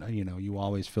that, you know, you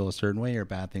always feel a certain way or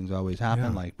bad things always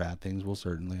happen, like bad things will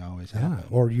certainly always happen.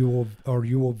 Or you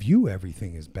will view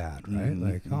everything as bad,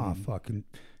 right? Fucking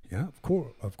yeah,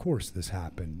 of course this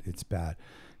happened. It's bad.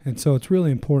 And so it's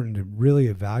really important to really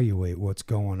evaluate what's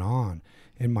going on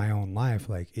in my own life.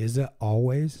 Like, is it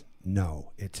always?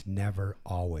 No, it's never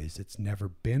always. It's never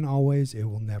been always. It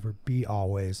will never be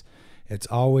always. It's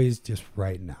always just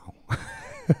right now.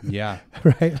 Yeah.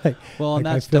 Right. Like, well, and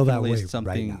like that's I feel definitely that way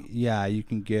something, right now. yeah, you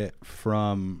can get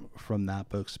from that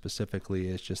book specifically,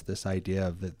 is just this idea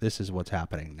of that this is what's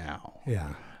happening now.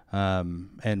 Yeah.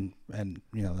 And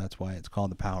you know, that's why it's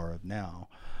called The Power of Now.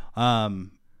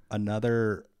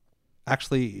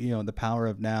 Actually, you know, The Power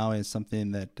of Now is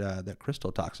something that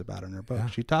Crystal talks about in her book. Yeah.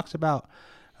 She talks about,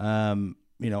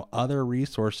 you know, other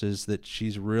resources that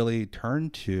she's really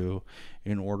turned to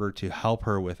in order to help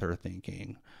her with her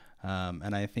thinking.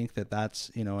 And I think that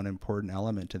that's, you know, an important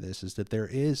element to this, is that there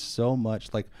is so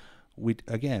much, like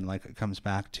it comes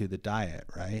back to the diet,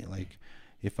 right? Like,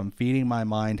 if I'm feeding my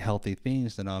mind healthy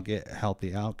things, then I'll get a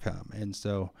healthy outcome. And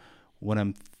so when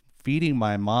I'm feeding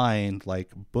my mind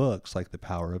like books like The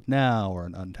Power of Now or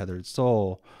An Untethered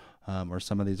Soul, or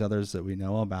some of these others that we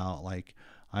know about, like,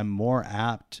 I'm more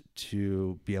apt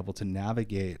to be able to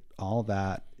navigate all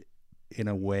that in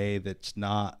a way that's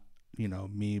not, you know,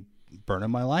 me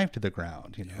burning my life to the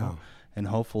ground, you know, and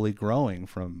hopefully growing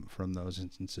from those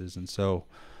instances. And so,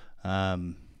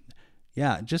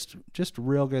 just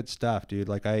real good stuff, dude.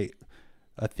 Like, a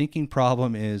thinking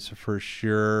problem is for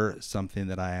sure something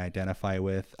that I identify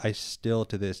with. I still,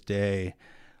 to this day,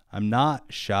 I'm not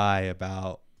shy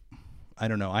about, I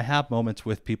don't know, I have moments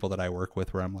with people that I work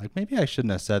with where I'm like, maybe I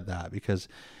shouldn't have said that, because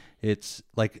it's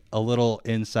like a little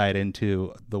insight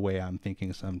into the way I'm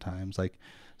thinking sometimes. Like,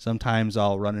 sometimes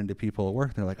I'll run into people at work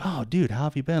and they're like, oh, dude, how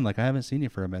have you been? Like, I haven't seen you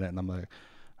for a minute. And I'm like,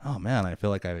 oh man, I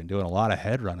feel like I've been doing a lot of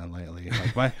head running lately.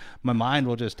 Like, my mind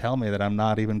will just tell me that I'm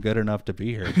not even good enough to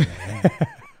be here today.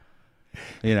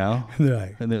 You know? They're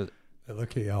like, they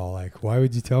look at y'all like, why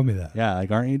would you tell me that? Yeah, like,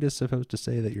 aren't you just supposed to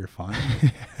say that you're fine?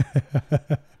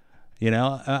 You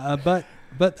know, but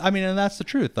I mean, and that's the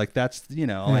truth. Like, that's, you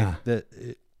know, like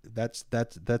that's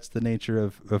the nature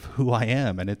of who I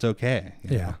am, and it's okay.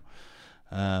 You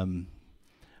know?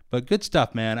 But good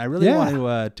stuff, man. I really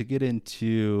want to get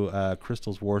into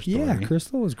Crystal's Warstory. Yeah,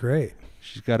 Crystal was great.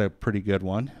 She's got a pretty good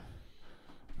one.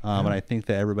 And I think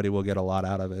that everybody will get a lot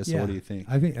out of it. So what do you think?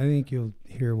 I think you'll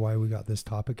hear why we got this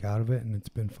topic out of it, and it's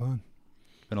been fun.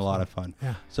 Been a lot of fun.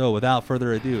 Yeah. So without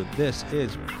further ado, this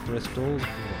is Crystal's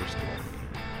Warstory.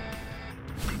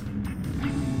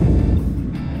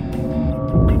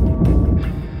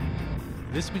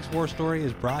 This week's War Story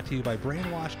is brought to you by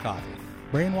Brainwash Coffee.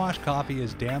 Brainwash Coffee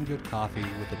is damn good coffee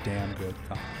with a damn good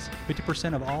cause.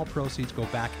 50% of all proceeds go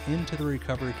back into the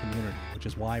recovery community, which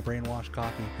is why Brainwash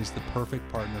Coffee is the perfect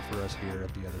partner for us here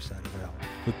at the other side of hell.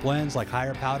 With blends like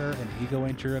Higher Powder and Ego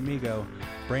Ain't Your Amigo,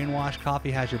 Brainwash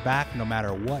Coffee has your back no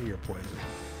matter what your poison.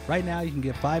 Right now, you can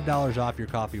get $5 off your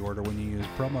coffee order when you use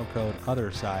promo code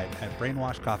OTHERSIDE at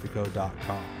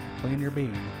brainwashcoffeeco.com. Clean your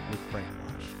bean with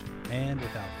Brainwashed. And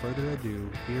without further ado,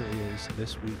 here is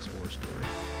this week's War Story.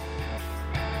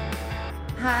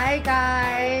 Hi,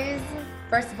 guys.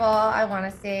 First of all, I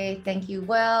want to say thank you,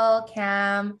 Will,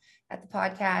 Cam, at the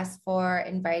podcast for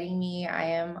inviting me. I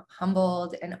am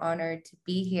humbled and honored to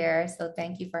be here. So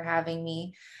thank you for having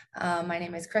me. My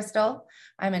name is Crystal.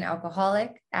 I'm an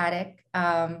alcoholic addict.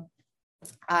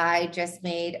 I just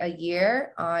made a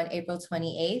year on April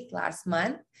 28th last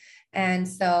month. And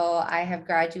so I have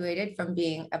graduated from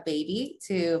being a baby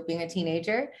to being a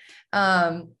teenager.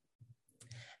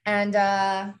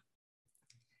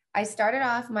 I started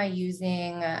off my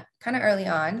using kind of early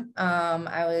on.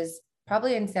 I was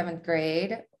probably in 7th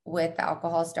grade with the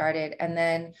alcohol started. And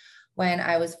then when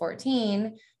I was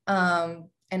 14,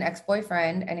 an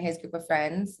ex-boyfriend and his group of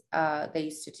friends, they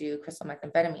used to do crystal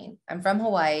methamphetamine. I'm from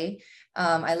Hawaii.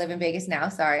 I live in Vegas now.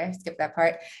 Sorry, I skipped that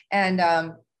part. And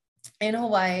in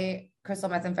Hawaii, crystal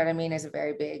methamphetamine is a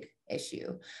very big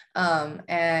issue.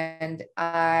 And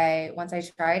once I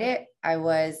tried it, I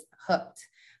was hooked.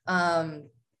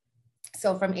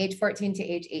 So from age 14 to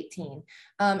age 18.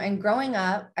 And growing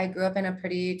up, I grew up in a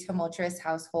pretty tumultuous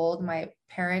household. My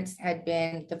parents had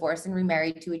been divorced and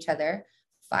remarried to each other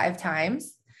 5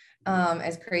 times,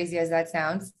 as crazy as that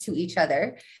sounds, to each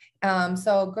other.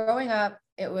 So growing up,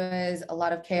 it was a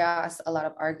lot of chaos, a lot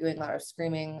of arguing, a lot of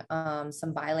screaming,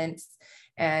 some violence.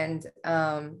 And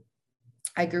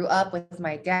I grew up with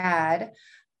my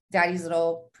daddy's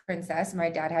little princess. My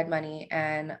dad had money,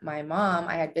 and my mom,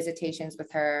 I had visitations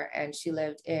with her, and she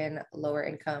lived in lower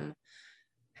income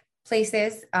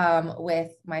places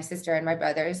with my sister and my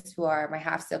brothers, who are my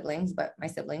half siblings, but my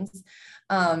siblings.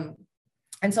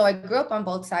 And so I grew up on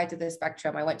both sides of the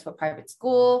spectrum. I went to a private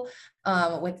school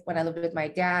when I lived with my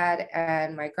dad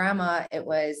and my grandma. It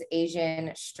was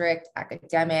Asian, strict,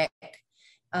 academic.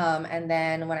 And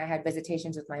then when I had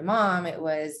visitations with my mom, it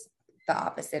was the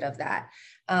opposite of that.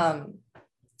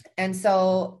 And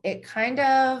so I kind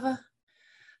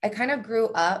of grew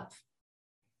up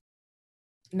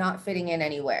not fitting in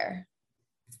anywhere,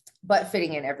 but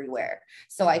fitting in everywhere.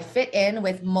 So I fit in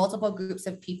with multiple groups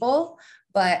of people,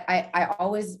 but I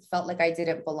always felt like I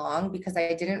didn't belong because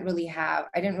I didn't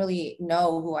really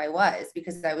know who I was,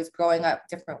 because I was growing up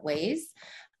different ways.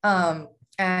 And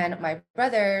my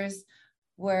brothers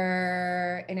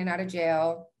were in and out of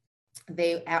jail.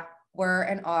 They were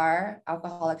and are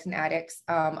alcoholics and addicts.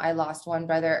 I lost one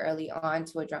brother early on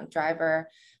to a drunk driver.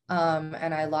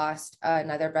 And I lost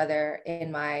another brother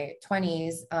in my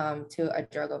 20s to a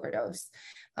drug overdose.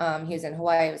 He was in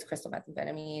Hawaii. It was crystal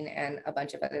methamphetamine and a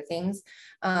bunch of other things.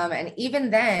 And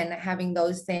even then, having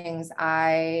those things,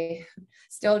 I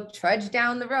still trudged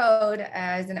down the road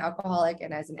as an alcoholic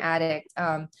and as an addict.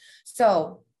 When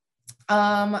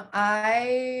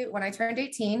I turned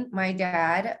 18, my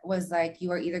dad was like,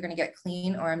 you are either going to get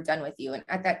clean or I'm done with you. And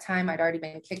at that time, I'd already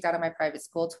been kicked out of my private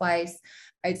school twice.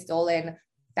 I'd stolen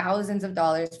thousands of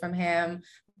dollars from him,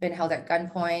 been held at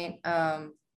gunpoint,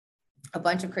 a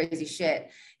bunch of crazy shit.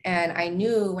 And I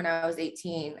knew when I was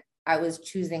 18, I was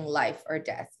choosing life or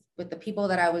death. With the people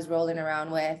that I was rolling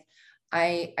around with,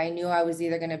 I knew I was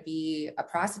either going to be a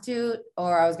prostitute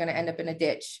or I was going to end up in a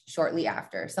ditch shortly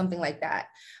after, something like that.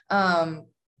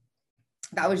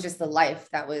 That was just the life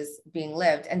that was being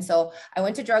lived. And so I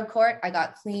went to drug court. I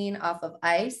got clean off of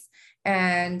ice,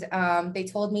 and they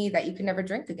told me that you can never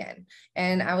drink again.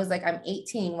 And I was like, I'm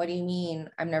 18. What do you mean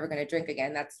I'm never going to drink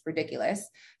again? That's ridiculous.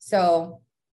 So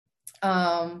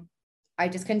I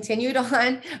just continued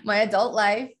on my adult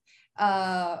life,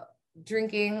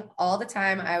 drinking all the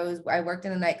time. I worked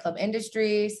in the nightclub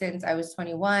industry since I was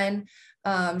 21.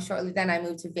 Shortly then I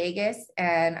moved to Vegas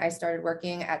and I started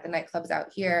working at the nightclubs out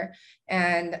here.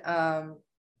 And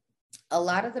a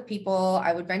lot of the people,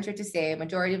 I would venture to say,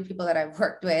 majority of people that I've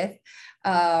worked with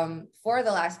for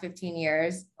the last 15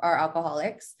 years are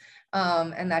alcoholics.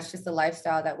 And that's just the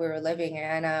lifestyle that we were living.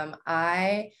 And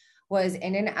I was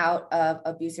in and out of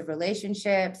abusive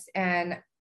relationships. And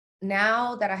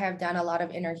now that I have done a lot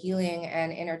of inner healing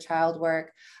and inner child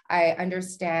work, I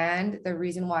understand the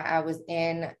reason why I was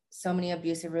in so many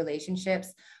abusive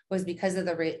relationships was because of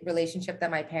the relationship that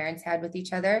my parents had with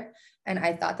each other. And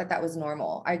I thought that that was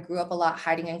normal. I grew up a lot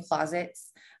hiding in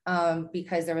closets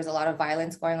because there was a lot of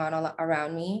violence going on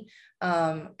around me.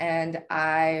 And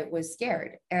I was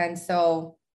scared. And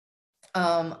so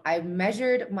I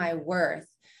measured my worth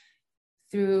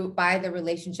by the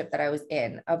relationship that I was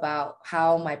in, about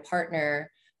how my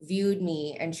partner viewed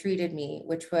me and treated me,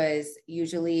 which was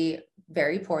usually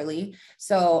very poorly.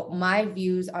 So my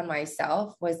views on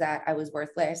myself was that I was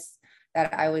worthless,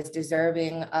 that I was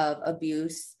deserving of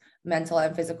abuse, mental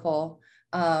and physical.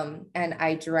 And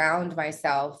I drowned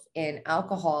myself in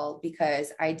alcohol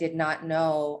because I did not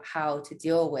know how to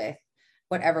deal with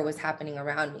whatever was happening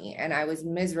around me. And I was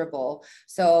miserable.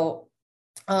 So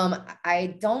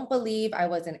I don't believe I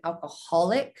was an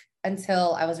alcoholic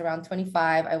until I was around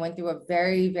 25. I went through a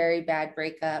very, very bad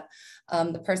breakup.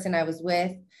 The person I was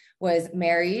with was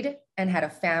married and had a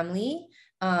family,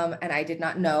 and I did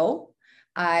not know.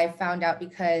 I found out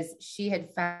because she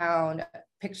had found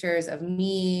pictures of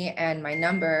me and my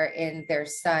number in their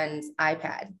son's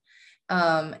iPad.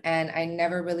 And I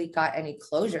never really got any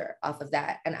closure off of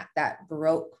that. And that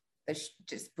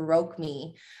just broke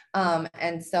me.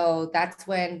 And so that's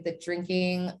when the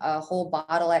drinking a whole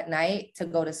bottle at night to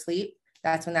go to sleep,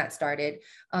 that's when that started.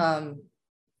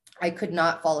 I could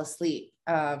not fall asleep.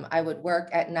 I would work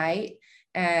at night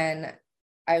and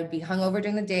I would be hungover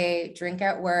during the day, drink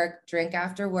at work, drink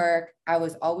after work. I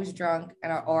was always drunk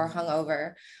or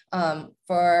hungover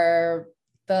for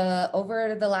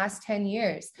over the last 10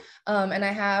 years. And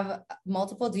I have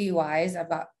multiple DUIs.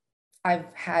 I've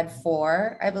had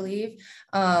 4, I believe.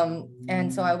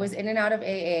 And so I was in and out of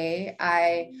AA.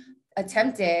 I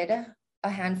attempted a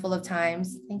handful of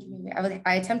times. Thank you.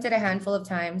 I attempted a handful of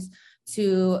times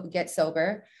to get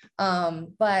sober.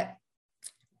 But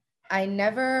it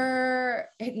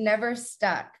never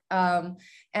stuck.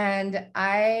 And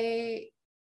I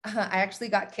actually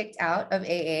got kicked out of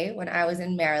AA when I was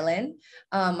in Maryland.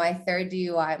 My fourth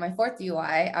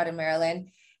DUI out in Maryland.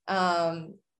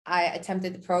 I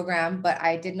attempted the program, but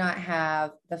I did not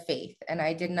have the faith, and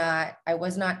I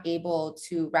was not able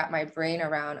to wrap my brain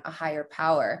around a higher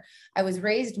power. I was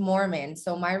raised Mormon,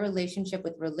 so my relationship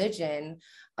with religion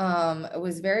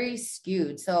was very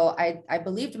skewed. So I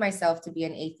believed myself to be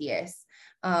an atheist.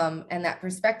 And that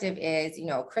perspective is,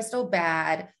 crystal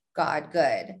bad, God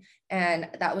good. And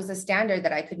that was a standard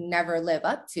that I could never live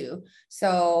up to.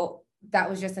 So that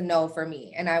was just a no for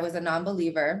me. And I was a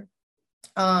non-believer.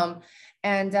 So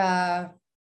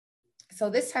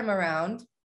this time around,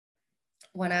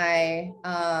 when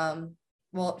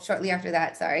shortly after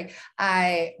that,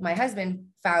 my husband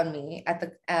found me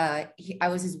at I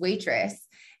was his waitress.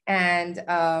 And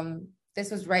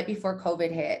this was right before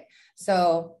COVID hit.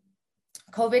 So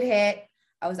COVID hit,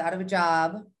 I was out of a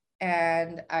job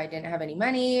and I didn't have any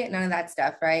money, none of that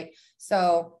stuff, right?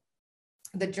 So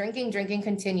the drinking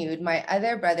continued. My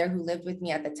other brother who lived with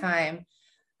me at the time,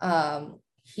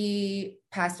 he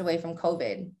passed away from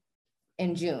COVID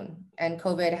in June, and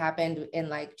COVID happened in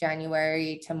like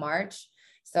January to March.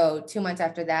 So 2 months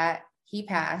after that, he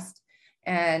passed,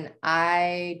 and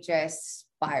I just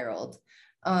spiraled.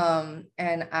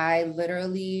 And I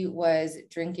literally was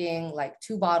drinking like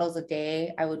 2 bottles a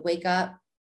day. I would wake up,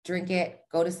 drink it,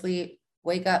 go to sleep,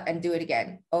 wake up and do it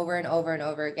again, over and over and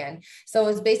over again. So it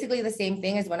was basically the same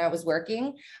thing as when I was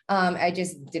working. I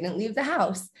just didn't leave the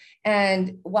house.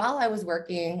 And while I was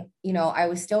working, I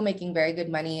was still making very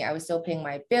good money. I was still paying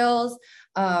my bills.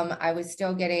 I was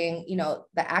still getting, the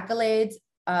accolades.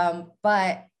 And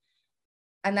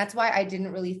that's why I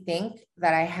didn't really think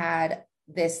that I had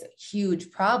this huge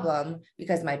problem,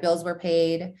 because my bills were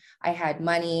paid. I had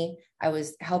money. I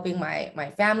was helping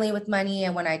my family with money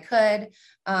and when I could.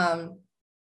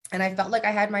 And I felt like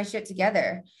I had my shit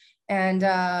together. And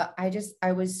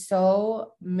I was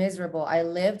so miserable. I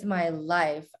lived my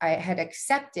life. I had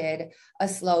accepted a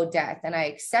slow death, and I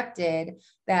accepted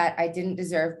that I didn't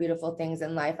deserve beautiful things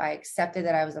in life. I accepted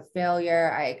that I was a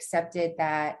failure. I accepted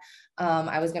that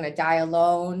I was going to die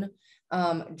alone,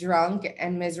 drunk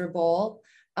and miserable.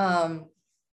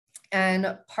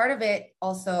 And part of it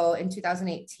also, in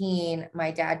 2018, my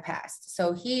dad passed.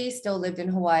 So he still lived in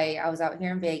Hawaii. I was out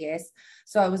here in Vegas.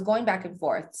 So I was going back and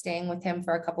forth, staying with him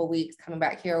for a couple of weeks, coming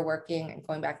back here, working and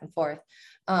going back and forth.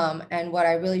 And what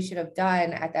I really should have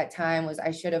done at that time was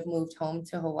I should have moved home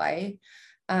to Hawaii.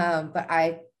 But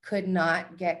I could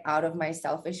not get out of my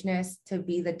selfishness to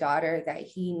be the daughter that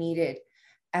he needed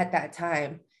at that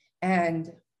time.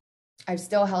 And I've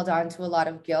still held on to a lot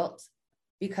of guilt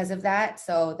because of that.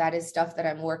 So that is stuff that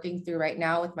I'm working through right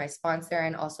now with my sponsor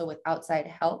and also with outside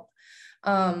help.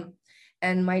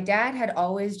 And my dad had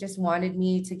always just wanted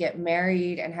me to get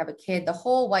married and have a kid, the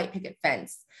whole white picket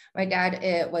fence. My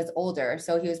dad was older.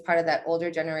 So he was part of that older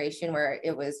generation where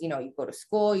it was, you go to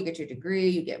school, you get your degree,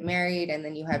 you get married, and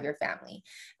then you have your family.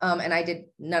 And I did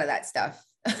none of that stuff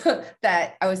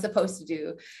that I was supposed to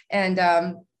do. And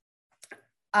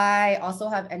I also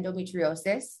have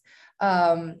endometriosis,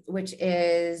 which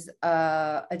is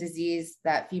a disease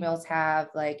that females have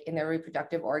like in their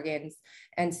reproductive organs.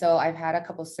 And so I've had a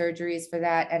couple surgeries for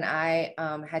that. And I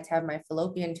had to have my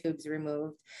fallopian tubes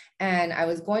removed. And I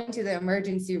was going to the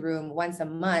emergency room once a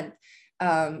month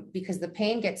because the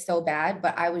pain gets so bad,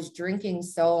 but I was drinking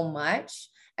so much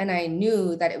and I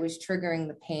knew that it was triggering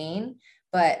the pain,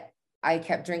 but I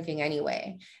kept drinking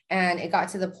anyway. And it got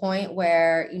to the point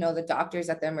where, the doctors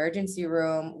at the emergency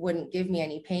room wouldn't give me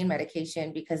any pain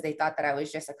medication because they thought that I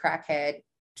was just a crackhead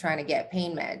trying to get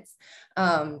pain meds,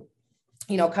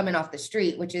 coming off the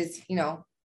street, which is,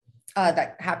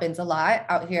 that happens a lot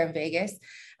out here in Vegas.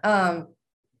 And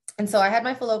so I had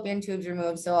my fallopian tubes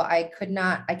removed. So I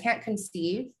can't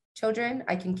conceive children.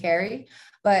 I can carry,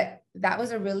 but that was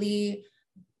a really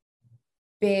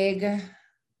big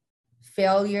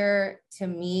failure to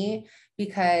me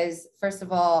because, first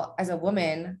of all, as a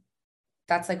woman,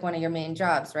 that's like one of your main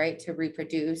jobs, right? To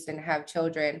reproduce and have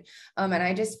children. And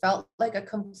I just felt like a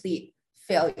complete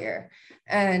failure.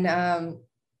 And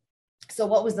so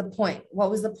what was the point? What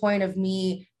was the point of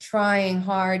me trying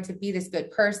hard to be this good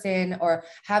person or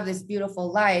have this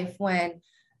beautiful life when,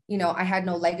 you know, I had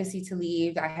no legacy to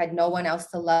leave. I had no one else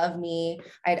to love me.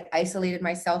 I had isolated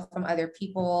myself from other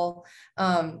people.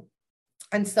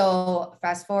 And so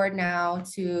fast forward now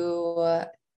to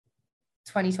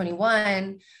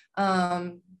 2021,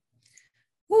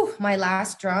 my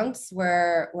last drunks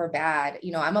were bad.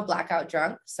 You know, I'm a blackout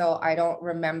drunk, so I don't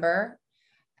remember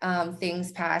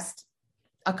things past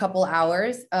a couple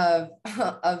hours of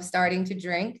of starting to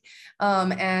drink.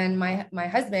 And my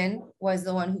husband was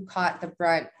the one who caught the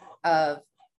brunt of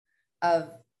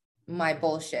my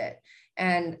bullshit.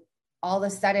 And all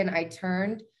of a sudden I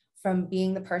turned from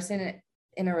being the person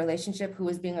in a relationship who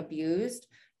was being abused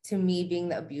to me being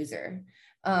the abuser.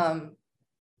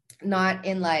 Not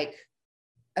in like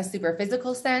a super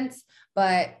physical sense,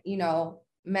 but, you know,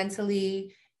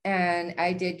 mentally. And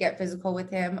I did get physical with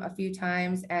him a few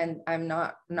times, and I'm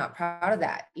not proud of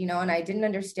that, you know. And I didn't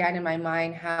understand in my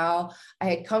mind how I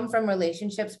had come from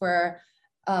relationships where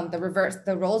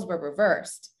the roles were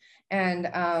reversed, and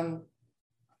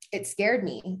it scared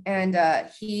me. And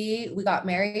we got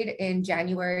married in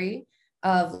January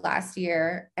of last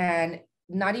year, and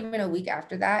not even a week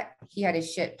after that, he had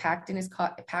his shit packed in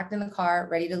the car,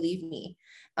 ready to leave me.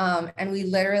 And we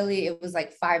literally, it was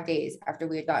like 5 days after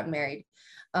we had gotten married.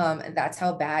 And that's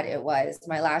how bad it was.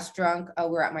 My last drunk,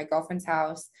 we're at my girlfriend's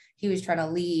house. He was trying to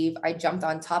leave. I jumped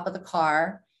on top of the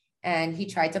car and he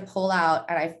tried to pull out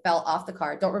and I fell off the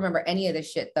car. Don't remember any of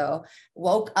this shit though.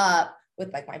 Woke up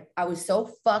with like I was so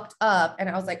fucked up and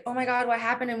I was like, oh my God, what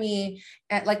happened to me?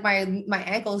 And like my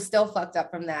ankle is still fucked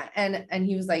up from that. And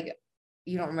he was like,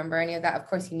 you don't remember any of that? Of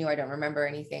course he knew I don't remember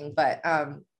anything. But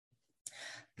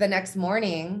the next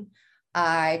morning,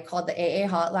 I called the AA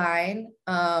hotline.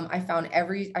 I found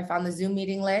the Zoom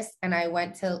meeting list and I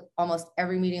went to almost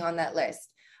every meeting on that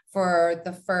list for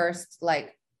the first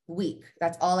like week.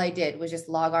 That's all I did was just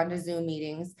log on to Zoom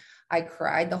meetings. I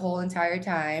cried the whole entire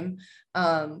time.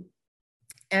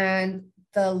 And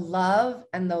the love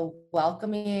and the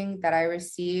welcoming that I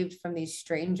received from these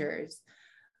strangers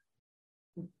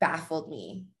baffled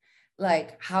me.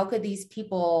 Like, how could these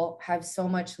people have so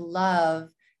much love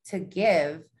to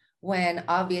give when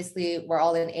obviously we're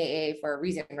all in AA for a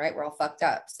reason, right? We're all fucked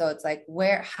up. So it's like,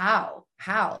 how,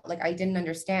 like, I didn't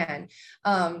understand.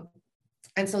 And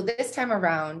so this time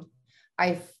around,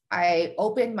 I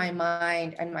opened my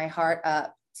mind and my heart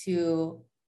up to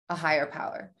a higher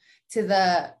power,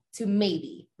 to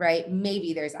maybe, right?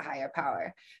 Maybe there's a higher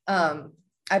power.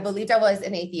 I believed I was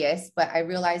an atheist, but I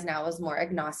realized now I was more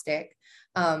agnostic.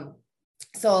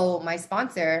 So my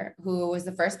sponsor, who was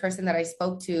the first person that I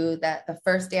spoke to that the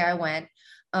first day I went,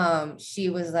 she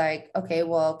was like, okay,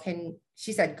 well,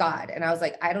 she said God. And I was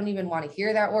like, I don't even want to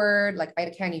hear that word. Like,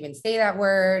 I can't even say that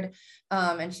word.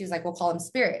 And she's like, we'll call him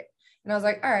spirit. And I was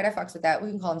like, all right, I fucks with that. We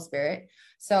can call him spirit.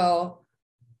 So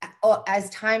as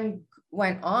time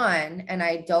went on and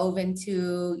I dove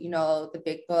into, you know, the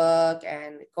big book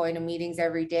and going to meetings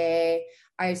every day,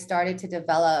 I started to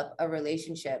develop a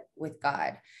relationship with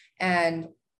God. And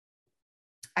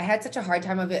I had such a hard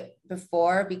time of it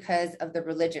before because of the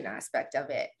religion aspect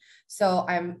of it. So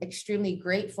I'm extremely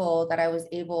grateful that I was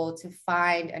able to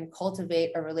find and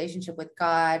cultivate a relationship with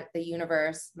God, the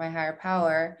universe, my higher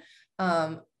power,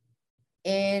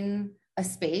 in a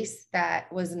space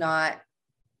that was not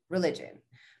religion.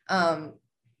 And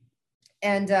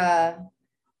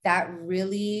that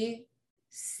really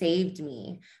saved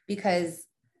me because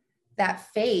that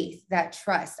faith, that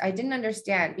trust, I didn't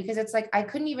understand because it's like, I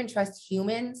couldn't even trust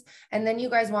humans. And then you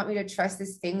guys want me to trust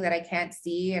this thing that I can't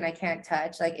see and I can't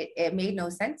touch. Like it made no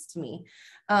sense to me.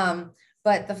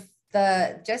 But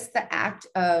just the act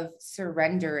of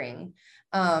surrendering.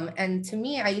 And to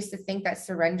me, I used to think that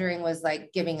surrendering was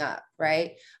like giving up,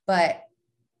 right? But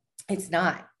it's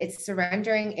not. It's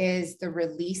surrendering is the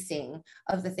releasing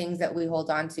of the things that we hold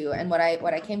on to. And what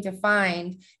I came to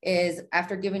find is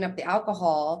after giving up the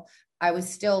alcohol, I was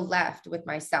still left with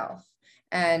myself.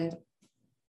 And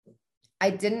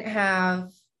I have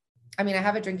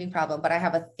a drinking problem, but I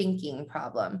have a thinking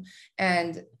problem.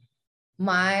 And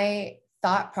my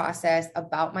thought process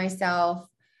about myself,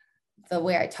 the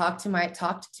way I talked to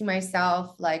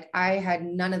myself, like I had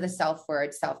none of the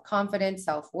self-worth, self-confidence,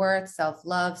 self-worth,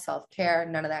 self-love, self-care,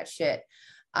 none of that shit.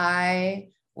 I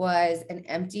was an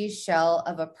empty shell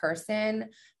of a person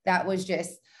that was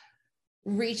just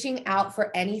reaching out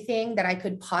for anything that I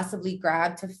could possibly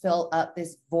grab to fill up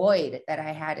this void that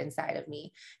I had inside of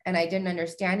me. And I didn't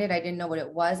understand it. I didn't know what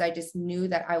it was. I just knew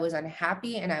that I was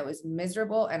unhappy and I was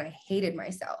miserable and I hated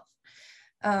myself.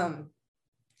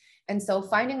 And so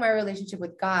finding my relationship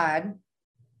with God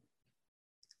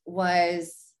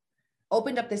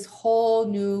opened up this whole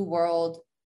new world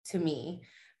to me,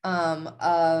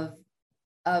 of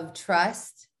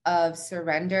trust, of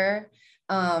surrender.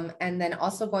 And then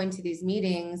also going to these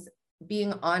meetings,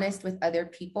 being honest with other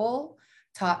people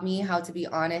taught me how to be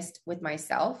honest with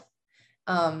myself,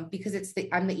 because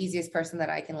I'm the easiest person that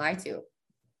I can lie to.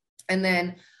 And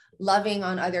then loving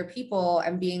on other people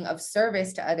and being of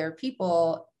service to other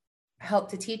people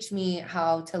helped to teach me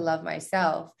how to love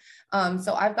myself.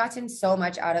 So I've gotten so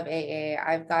much out of AA.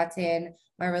 I've gotten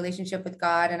my relationship with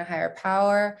God and a higher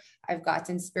power. I've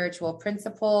gotten spiritual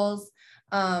principles.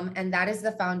 And that is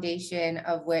the foundation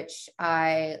of which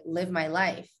I live my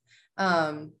life.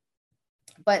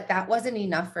 But that wasn't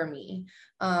enough for me.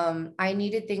 I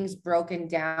needed things broken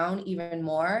down even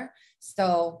more.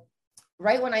 So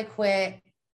right when I quit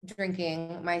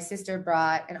drinking, my sister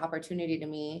brought an opportunity to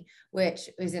me, which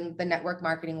was in the network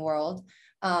marketing world.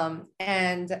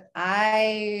 And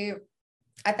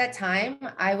at that time,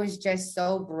 I was just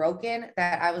so broken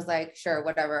that I was like, sure,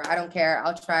 whatever. I don't care.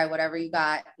 I'll try whatever you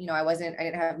got. You know, I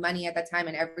didn't have money at that time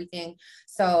and everything.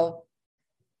 So,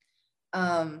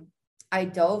 I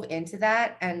dove into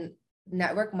that, and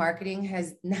network marketing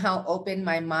has now opened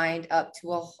my mind up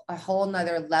to a whole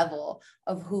nother level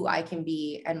of who I can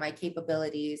be and my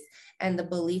capabilities and the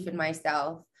belief in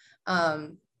myself.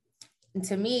 And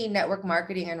to me, network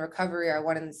marketing and recovery are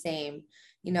one and the same.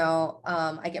 You know,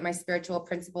 I get my spiritual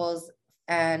principles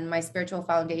and my spiritual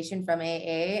foundation from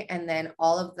AA, and then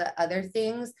all of the other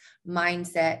things,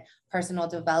 mindset, personal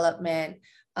development,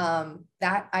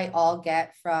 that I all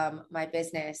get from my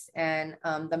business and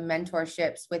the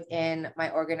mentorships within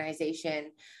my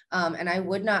organization. And I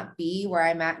would not be where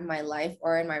I'm at in my life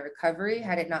or in my recovery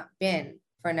had it not been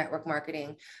for network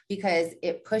marketing, because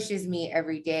it pushes me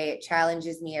every day. It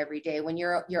challenges me every day. When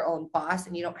you're your own boss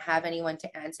and you don't have anyone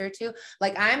to answer to,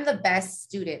 like, I'm the best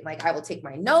student. Like, I will take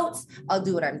my notes, I'll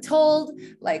do what I'm told,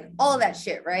 like all of that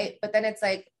shit. Right. But then it's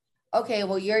like, okay,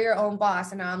 well, you're your own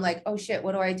boss. And now I'm like, oh shit,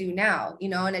 what do I do now? You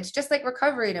know, and it's just like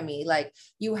recovery to me. Like,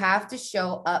 you have to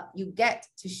show up, you get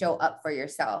to show up for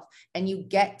yourself, and you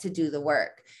get to do the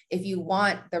work. If you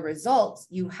want the results,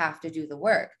 you have to do the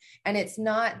work. And it's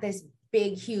not this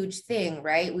big, huge thing,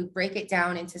 right? We break it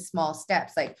down into small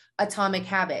steps, like atomic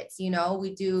habits. You know,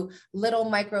 we do little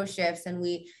micro shifts and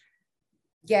we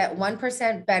get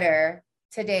 1% better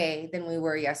today than we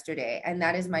were yesterday. And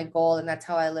that is my goal. And that's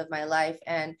how I live my life.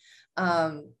 And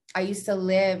I used to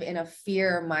live in a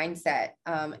fear mindset.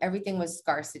 Everything was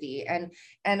scarcity. And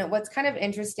what's kind of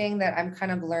interesting that I'm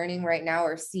kind of learning right now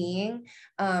or seeing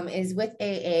is with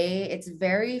AA, it's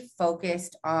very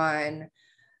focused on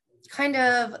kind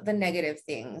of the negative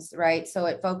things, right? So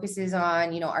it focuses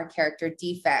on, you know, our character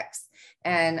defects.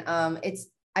 And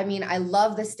I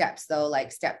love the steps though,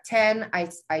 like step 10, I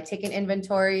take an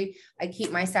inventory, I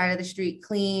keep my side of the street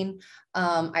clean.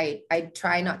 I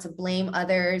try not to blame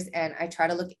others, and I try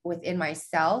to look within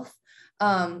myself.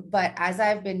 But as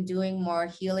I've been doing more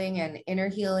healing and inner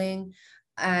healing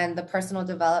and the personal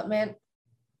development,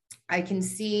 I can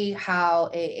see how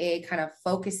AA kind of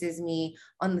focuses me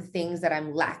on the things that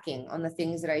I'm lacking, on the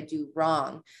things that I do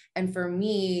wrong. And for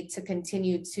me to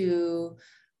continue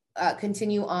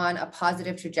on a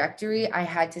positive trajectory, I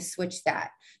had to switch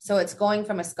that. So it's going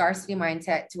from a scarcity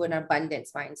mindset to an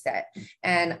abundance mindset,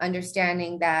 and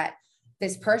understanding that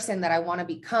this person that I want to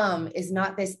become is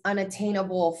not this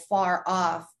unattainable, far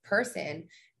off person.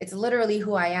 It's literally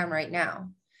who I am right now.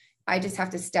 I just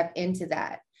have to step into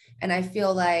that. And I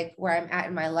feel like where I'm at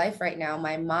in my life right now,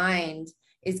 my mind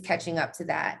is catching up to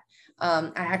that.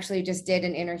 I actually just did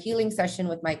an inner healing session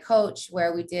with my coach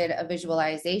where we did a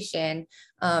visualization.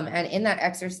 And in that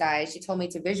exercise, she told me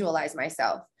to visualize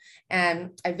myself.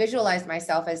 And I visualized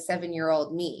myself as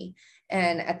 7-year-old me.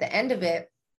 And at the end of it,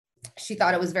 she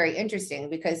thought it was very interesting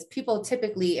because people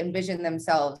typically envision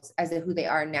themselves as who they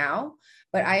are now.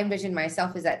 But I envisioned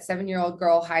myself as that 7-year-old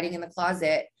girl hiding in the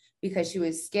closet because she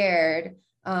was scared.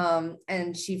 And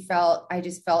I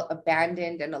just felt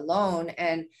abandoned and alone.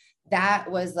 And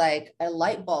that was like a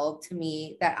light bulb to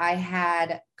me that I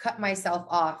had cut myself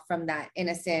off from that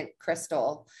innocent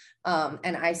Crystal.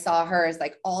 And I saw her as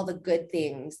like all the good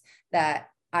things that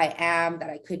I am, that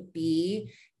I could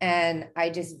be. And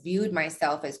I just viewed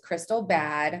myself as Crystal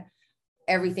bad,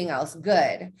 everything else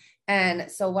good.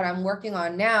 And so what I'm working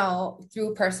on now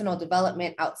through personal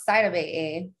development outside of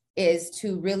AA is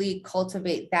to really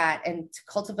cultivate that and to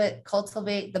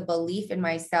cultivate the belief in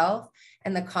myself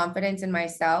and the confidence in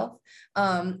myself.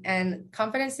 And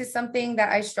confidence is something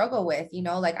that I struggle with, you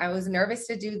know, like I was nervous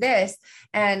to do this,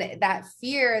 and that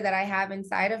fear that I have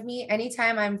inside of me,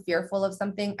 anytime I'm fearful of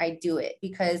something, I do it,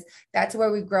 because that's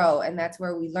where we grow and that's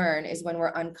where we learn, is when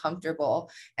we're uncomfortable.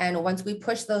 And once we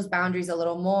push those boundaries a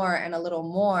little more and a little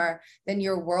more, then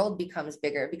your world becomes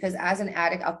bigger, because as an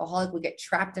addict alcoholic, we get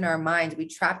trapped in our minds, we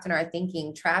trapped in our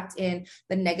thinking, trapped in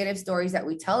the negative stories that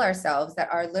we tell ourselves that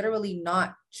are literally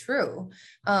not true.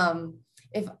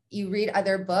 If you read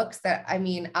other books that, I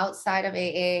mean, outside of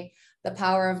AA, The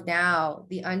Power of Now,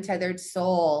 The Untethered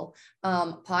Soul,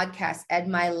 podcast, Ed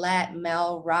Milet,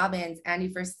 Mel Robbins,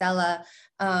 Andy Frisella,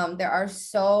 there are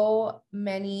so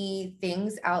many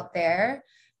things out there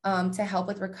to help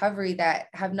with recovery that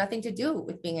have nothing to do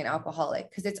with being an alcoholic,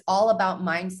 because it's all about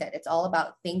mindset. It's all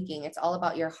about thinking. It's all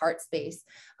about your heart space,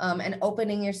 and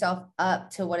opening yourself up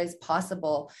to what is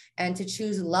possible, and to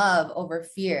choose love over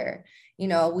fear. You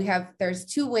know, there's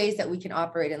two ways that we can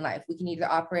operate in life. We can either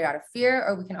operate out of fear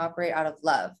or we can operate out of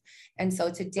love. And so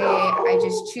today I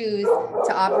just choose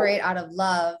to operate out of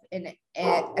love in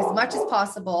as much as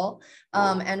possible.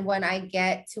 And when I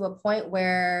get to a point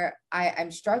where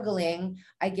I'm struggling,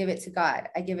 I give it to God.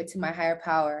 I give it to my higher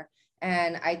power.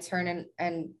 And I turn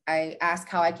and I ask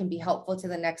how I can be helpful to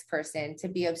the next person, to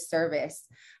be of service.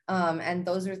 And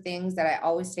those are things that I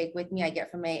always take with me. I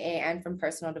get from AA and from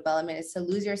personal development, is to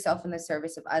lose yourself in the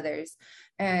service of others.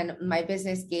 And my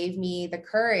business gave me the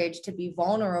courage to be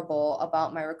vulnerable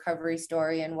about my recovery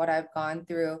story and what I've gone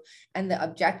through. And the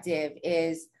objective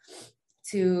is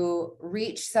to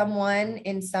reach someone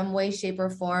in some way, shape, or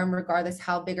form, regardless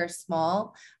how big or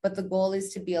small. But the goal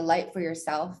is to be a light for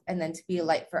yourself and then to be a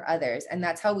light for others. And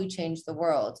that's how we change the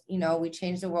world. You know, we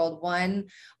change the world one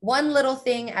little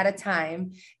thing at a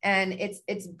time. And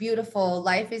it's beautiful.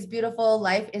 Life is beautiful.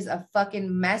 Life is a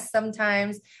fucking mess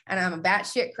sometimes. And I'm a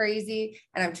batshit crazy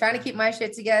and I'm trying to keep my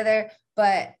shit together.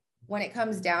 But when it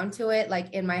comes down to it,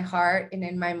 like in my heart and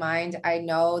in my mind, I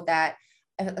know that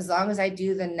as long as I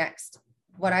do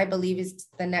what I believe is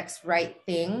the next right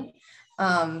thing,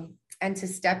 and to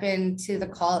step into the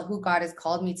call, who God has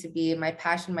called me to be, my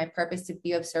passion, my purpose, to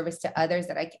be of service to others,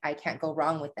 that I can't go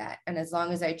wrong with that. And as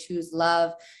long as I choose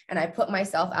love and I put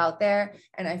myself out there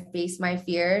and I face my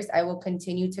fears, I will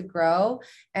continue to grow.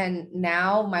 And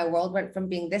now my world went from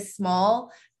being this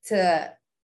small to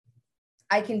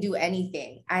I can do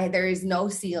anything. There is no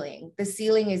ceiling. The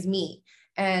ceiling is me.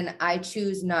 And I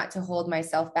choose not to hold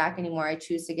myself back anymore. I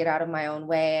choose to get out of my own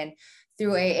way. And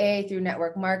through AA, through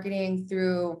network marketing,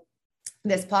 through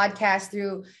this podcast,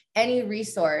 through any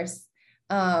resource,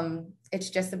 it's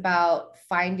just about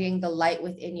finding the light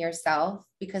within yourself,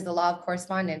 because the law of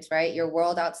correspondence, right? Your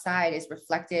world outside is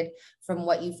reflected from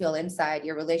what you feel inside.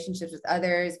 Your relationships with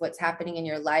others, what's happening in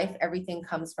your life, everything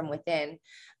comes from within.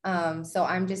 So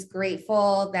I'm just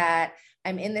grateful that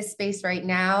I'm in this space right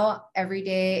now. Every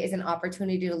day is an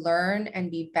opportunity to learn and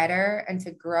be better and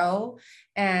to grow.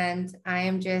 And I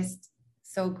am just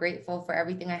so grateful for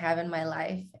everything I have in my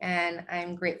life. And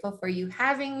I'm grateful for you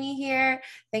having me here.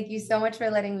 Thank you so much for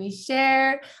letting me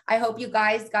share. I hope you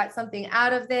guys got something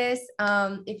out of this.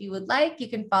 If you would like, you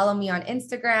can follow me on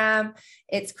Instagram.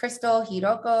 It's Crystal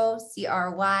Hiroko,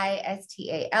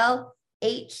 CrystalHiroko.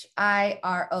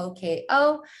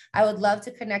 I would love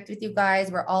to connect with you guys.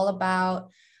 We're all about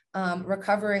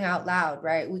recovering out loud,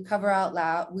 right? We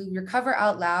recover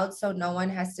out loud so no one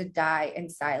has to die in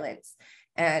silence.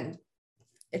 And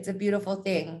it's a beautiful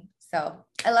thing. So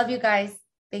I love you guys.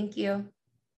 Thank you.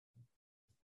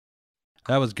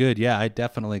 That was good. Yeah, I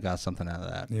definitely got something out of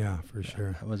that. Yeah, for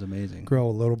sure. That was amazing. Grow a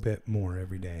little bit more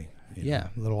every day. Yeah.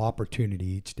 A little opportunity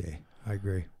each day. I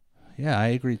agree. Yeah, I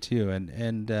agree too.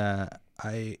 And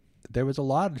there was a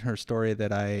lot in her story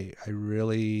that I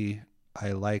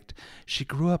liked. She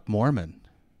grew up Mormon.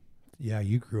 Yeah,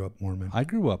 you grew up Mormon. I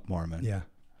grew up Mormon. Yeah.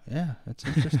 Yeah, that's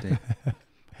interesting.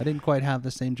 I didn't quite have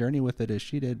the same journey with it as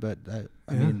she did, but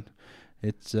I mean,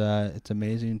 it's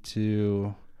amazing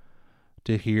to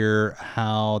hear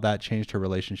how that changed her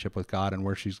relationship with God and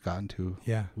where she's gotten to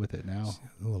with it now.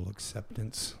 A little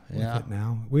acceptance with it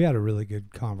now. We had a really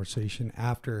good conversation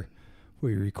after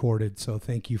we recorded, so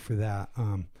thank you for that.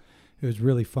 It was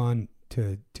really fun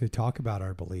to talk about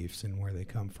our beliefs and where they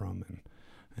come from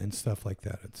and stuff like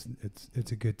that.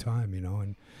 It's a good time,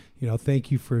 and thank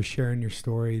you for sharing your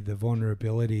story, the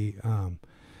vulnerability,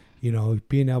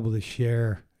 being able to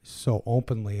share so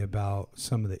openly about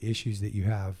some of the issues that you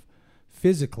have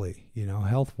physically,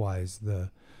 health wise,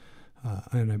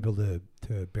 and able to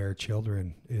bear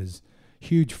children is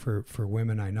huge for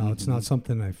women. I know it's not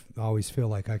something I always feel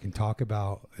like I can talk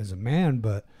about as a man,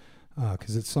 but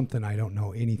because it's something I don't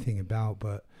know anything about.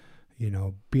 But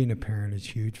being a parent is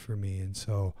huge for me, and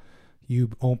so you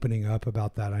opening up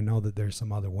about that, I know that there's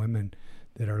some other women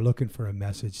that are looking for a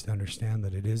message to understand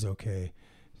that it is okay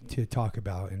to talk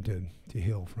about and to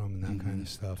heal from and that kind of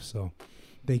stuff. So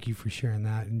thank you for sharing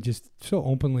that, and just so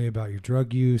openly about your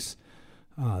drug use.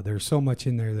 There's so much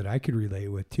in there that I could relate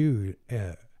with too.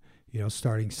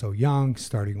 Starting so young,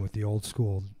 starting with the old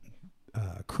school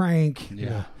crank,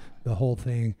 the whole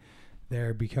thing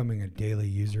there, becoming a daily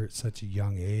user at such a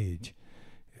young age.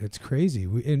 It's crazy.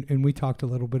 We talked a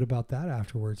little bit about that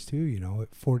afterwards too.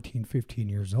 At 14, 15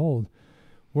 years old,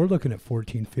 we're looking at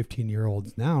 14,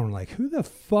 15-year-olds now and like, who the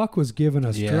fuck was giving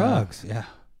us drugs?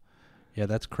 Yeah,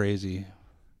 that's crazy.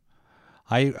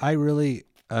 I really,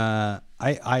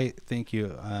 I thank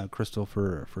you, Crystal,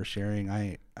 for sharing.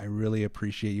 I really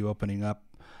appreciate you opening up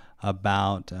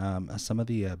about some of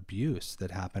the abuse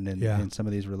that happened in some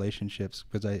of these relationships,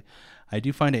 because I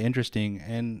do find it interesting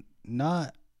and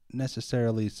not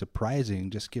necessarily surprising,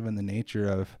 just given the nature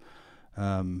of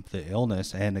the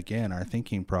illness and, again, our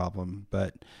thinking problem.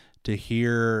 But to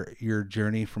hear your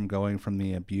journey from going from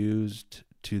the abused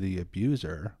to the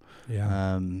abuser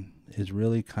is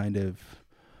really kind of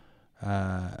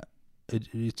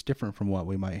it's different from what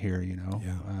we might hear,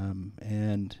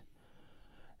 and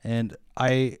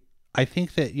I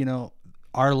think that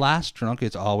our last drunk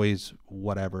is always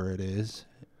whatever it is,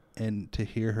 and to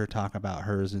hear her talk about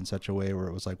hers in such a way where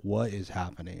it was like, what is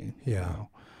happening?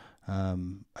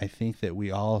 I think that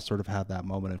we all sort of have that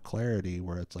moment of clarity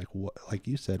where it's like, what, like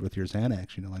you said with your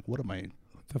Xanax, like, what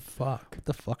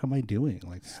the fuck am I doing?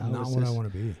 Like, it's not what I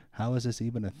want to be. How is this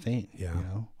even a thing?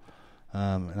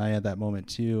 And I had that moment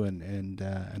too, and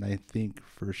I think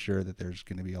for sure that there's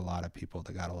going to be a lot of people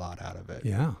that got a lot out of it.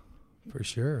 Yeah, for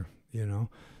sure.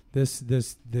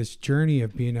 This journey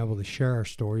of being able to share our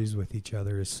stories with each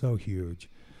other is so huge.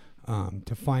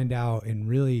 To find out and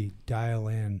really dial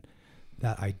in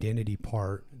that identity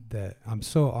part, that I'm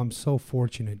so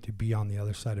fortunate to be on the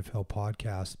Other Side of Hell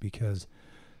podcast, because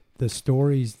the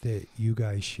stories that you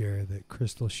guys share, that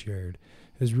Crystal shared,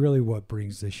 is really what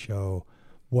brings this show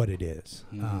what it is.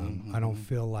 I don't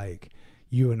feel like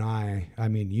you and I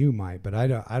mean, you might, but I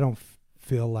don't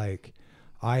feel like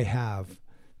I have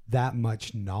that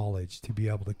much knowledge to be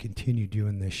able to continue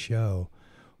doing this show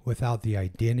without the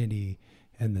identity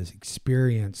and the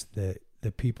experience that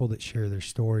the people that share their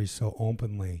stories so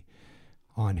openly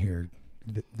on here,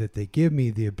 that they give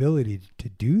me the ability to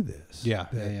do this.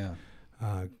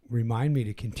 Remind me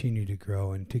to continue to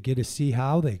grow and to get to see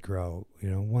how they grow.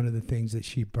 One of the things that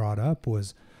she brought up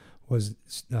was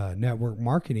network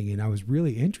marketing, and I was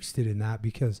really interested in that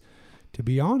because, to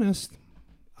be honest,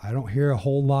 I don't hear a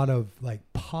whole lot of like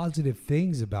positive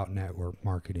things about network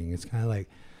marketing. It's kind of like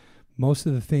most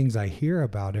of the things I hear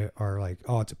about it are like,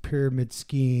 oh, it's a pyramid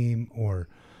scheme, or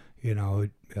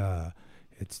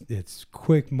it's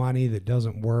quick money that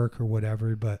doesn't work or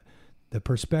whatever. But the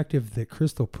perspective that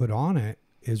Crystal put on it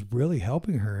is really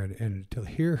helping her, and to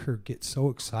hear her get so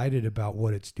excited about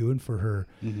what it's doing for her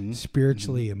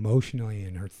spiritually, emotionally,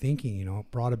 and her thinking,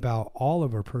 it brought about all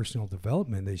of her personal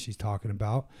development that she's talking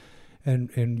about.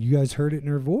 And you guys heard it in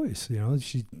her voice.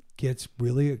 She gets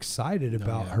really excited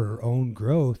about her own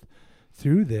growth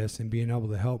through this, and being able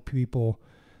to help people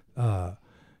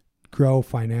grow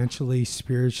financially,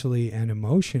 spiritually, and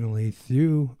emotionally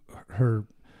through her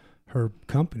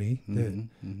company. That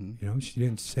she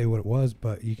didn't say what it was,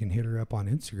 but you can hit her up on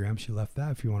Instagram. She left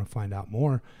that if you want to find out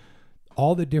more.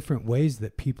 All the different ways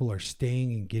that people are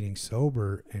staying and getting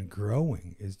sober and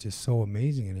growing is just so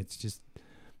amazing, and it's just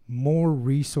more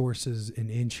resources and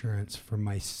insurance for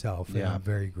myself, and I'm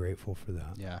very grateful for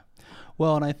that.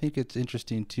 Well, and I think it's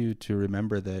interesting too to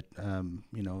remember that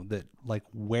that like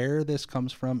where this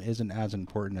comes from isn't as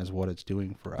important as what it's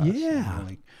doing for us.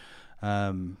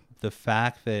 The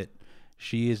fact that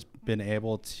she has been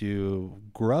able to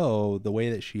grow the way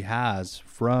that she has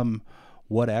from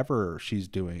whatever she's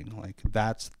doing, like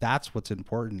that's what's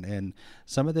important. And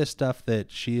some of this stuff that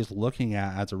she is looking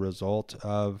at as a result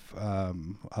of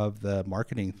the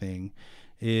marketing thing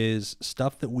is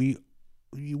stuff that we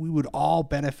would all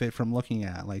benefit from looking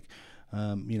at. Like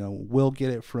we'll get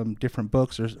it from different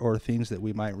books or things that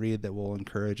we might read that will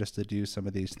encourage us to do some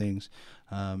of these things.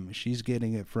 She's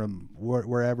getting it from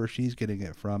wherever she's getting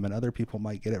it from, and other people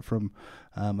might get it from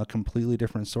a completely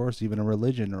different source, even a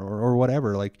religion or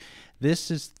whatever. Like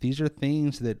these are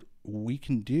things that we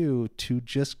can do to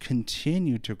just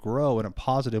continue to grow in a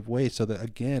positive way, so that,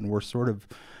 again, we're sort of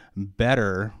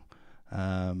better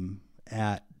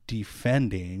at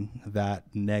defending that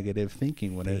negative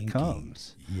thinking when it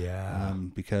comes. Yeah.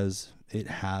 Because it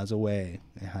has a way.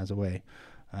 It has a way.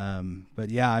 But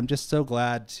yeah, I'm just so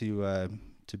glad to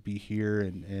be here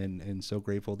and so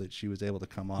grateful that she was able to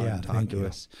come on and talk to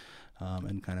us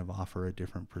and kind of offer a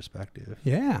different perspective.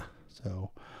 Yeah.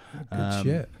 So good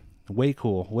shit. Way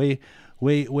cool. Way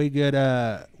good.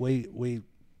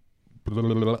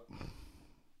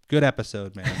 Good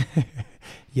episode, man.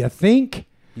 You think?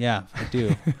 Yeah, I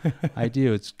do. I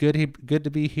do. It's good to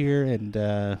be here,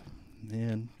 and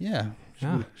yeah.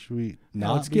 Should we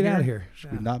not? Let's get out of here.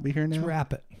 Should we not be here now? Let's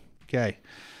wrap it. Okay.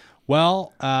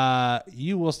 Well,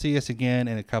 you will see us again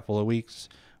in a couple of weeks.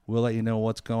 We'll let you know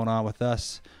what's going on with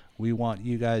us. We want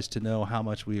you guys to know how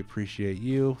much we appreciate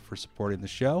you for supporting the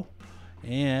show.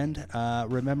 And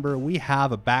remember, we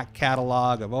have a back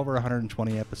catalog of over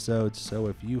 120 episodes. So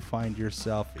if you find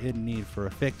yourself in need for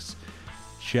a fix,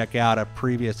 check out a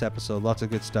previous episode. Lots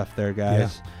of good stuff there,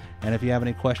 guys. Yeah. And if you have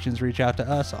any questions, reach out to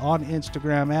us on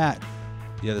Instagram at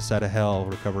The Other Side of Hell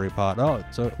Recovery Pod. Oh,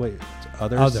 so wait, it's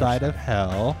Other Side of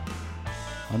Hell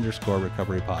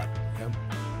 _Recovery Pod. Yep.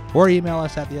 Or email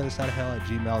us at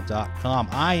theothersideofhell@gmail.com.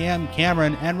 I am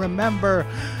Cameron, and remember,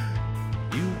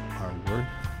 you are worth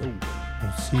the work.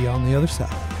 We'll see you on the other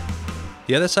side.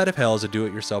 The Other Side of Hell is a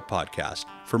do-it-yourself podcast.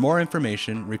 For more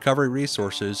information, recovery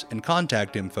resources, and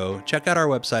contact info, check out our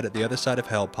website at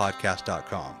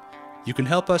theothersideofhellpodcast.com. You can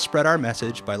help us spread our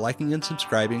message by liking and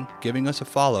subscribing, giving us a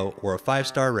follow, or a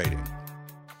 5-star rating.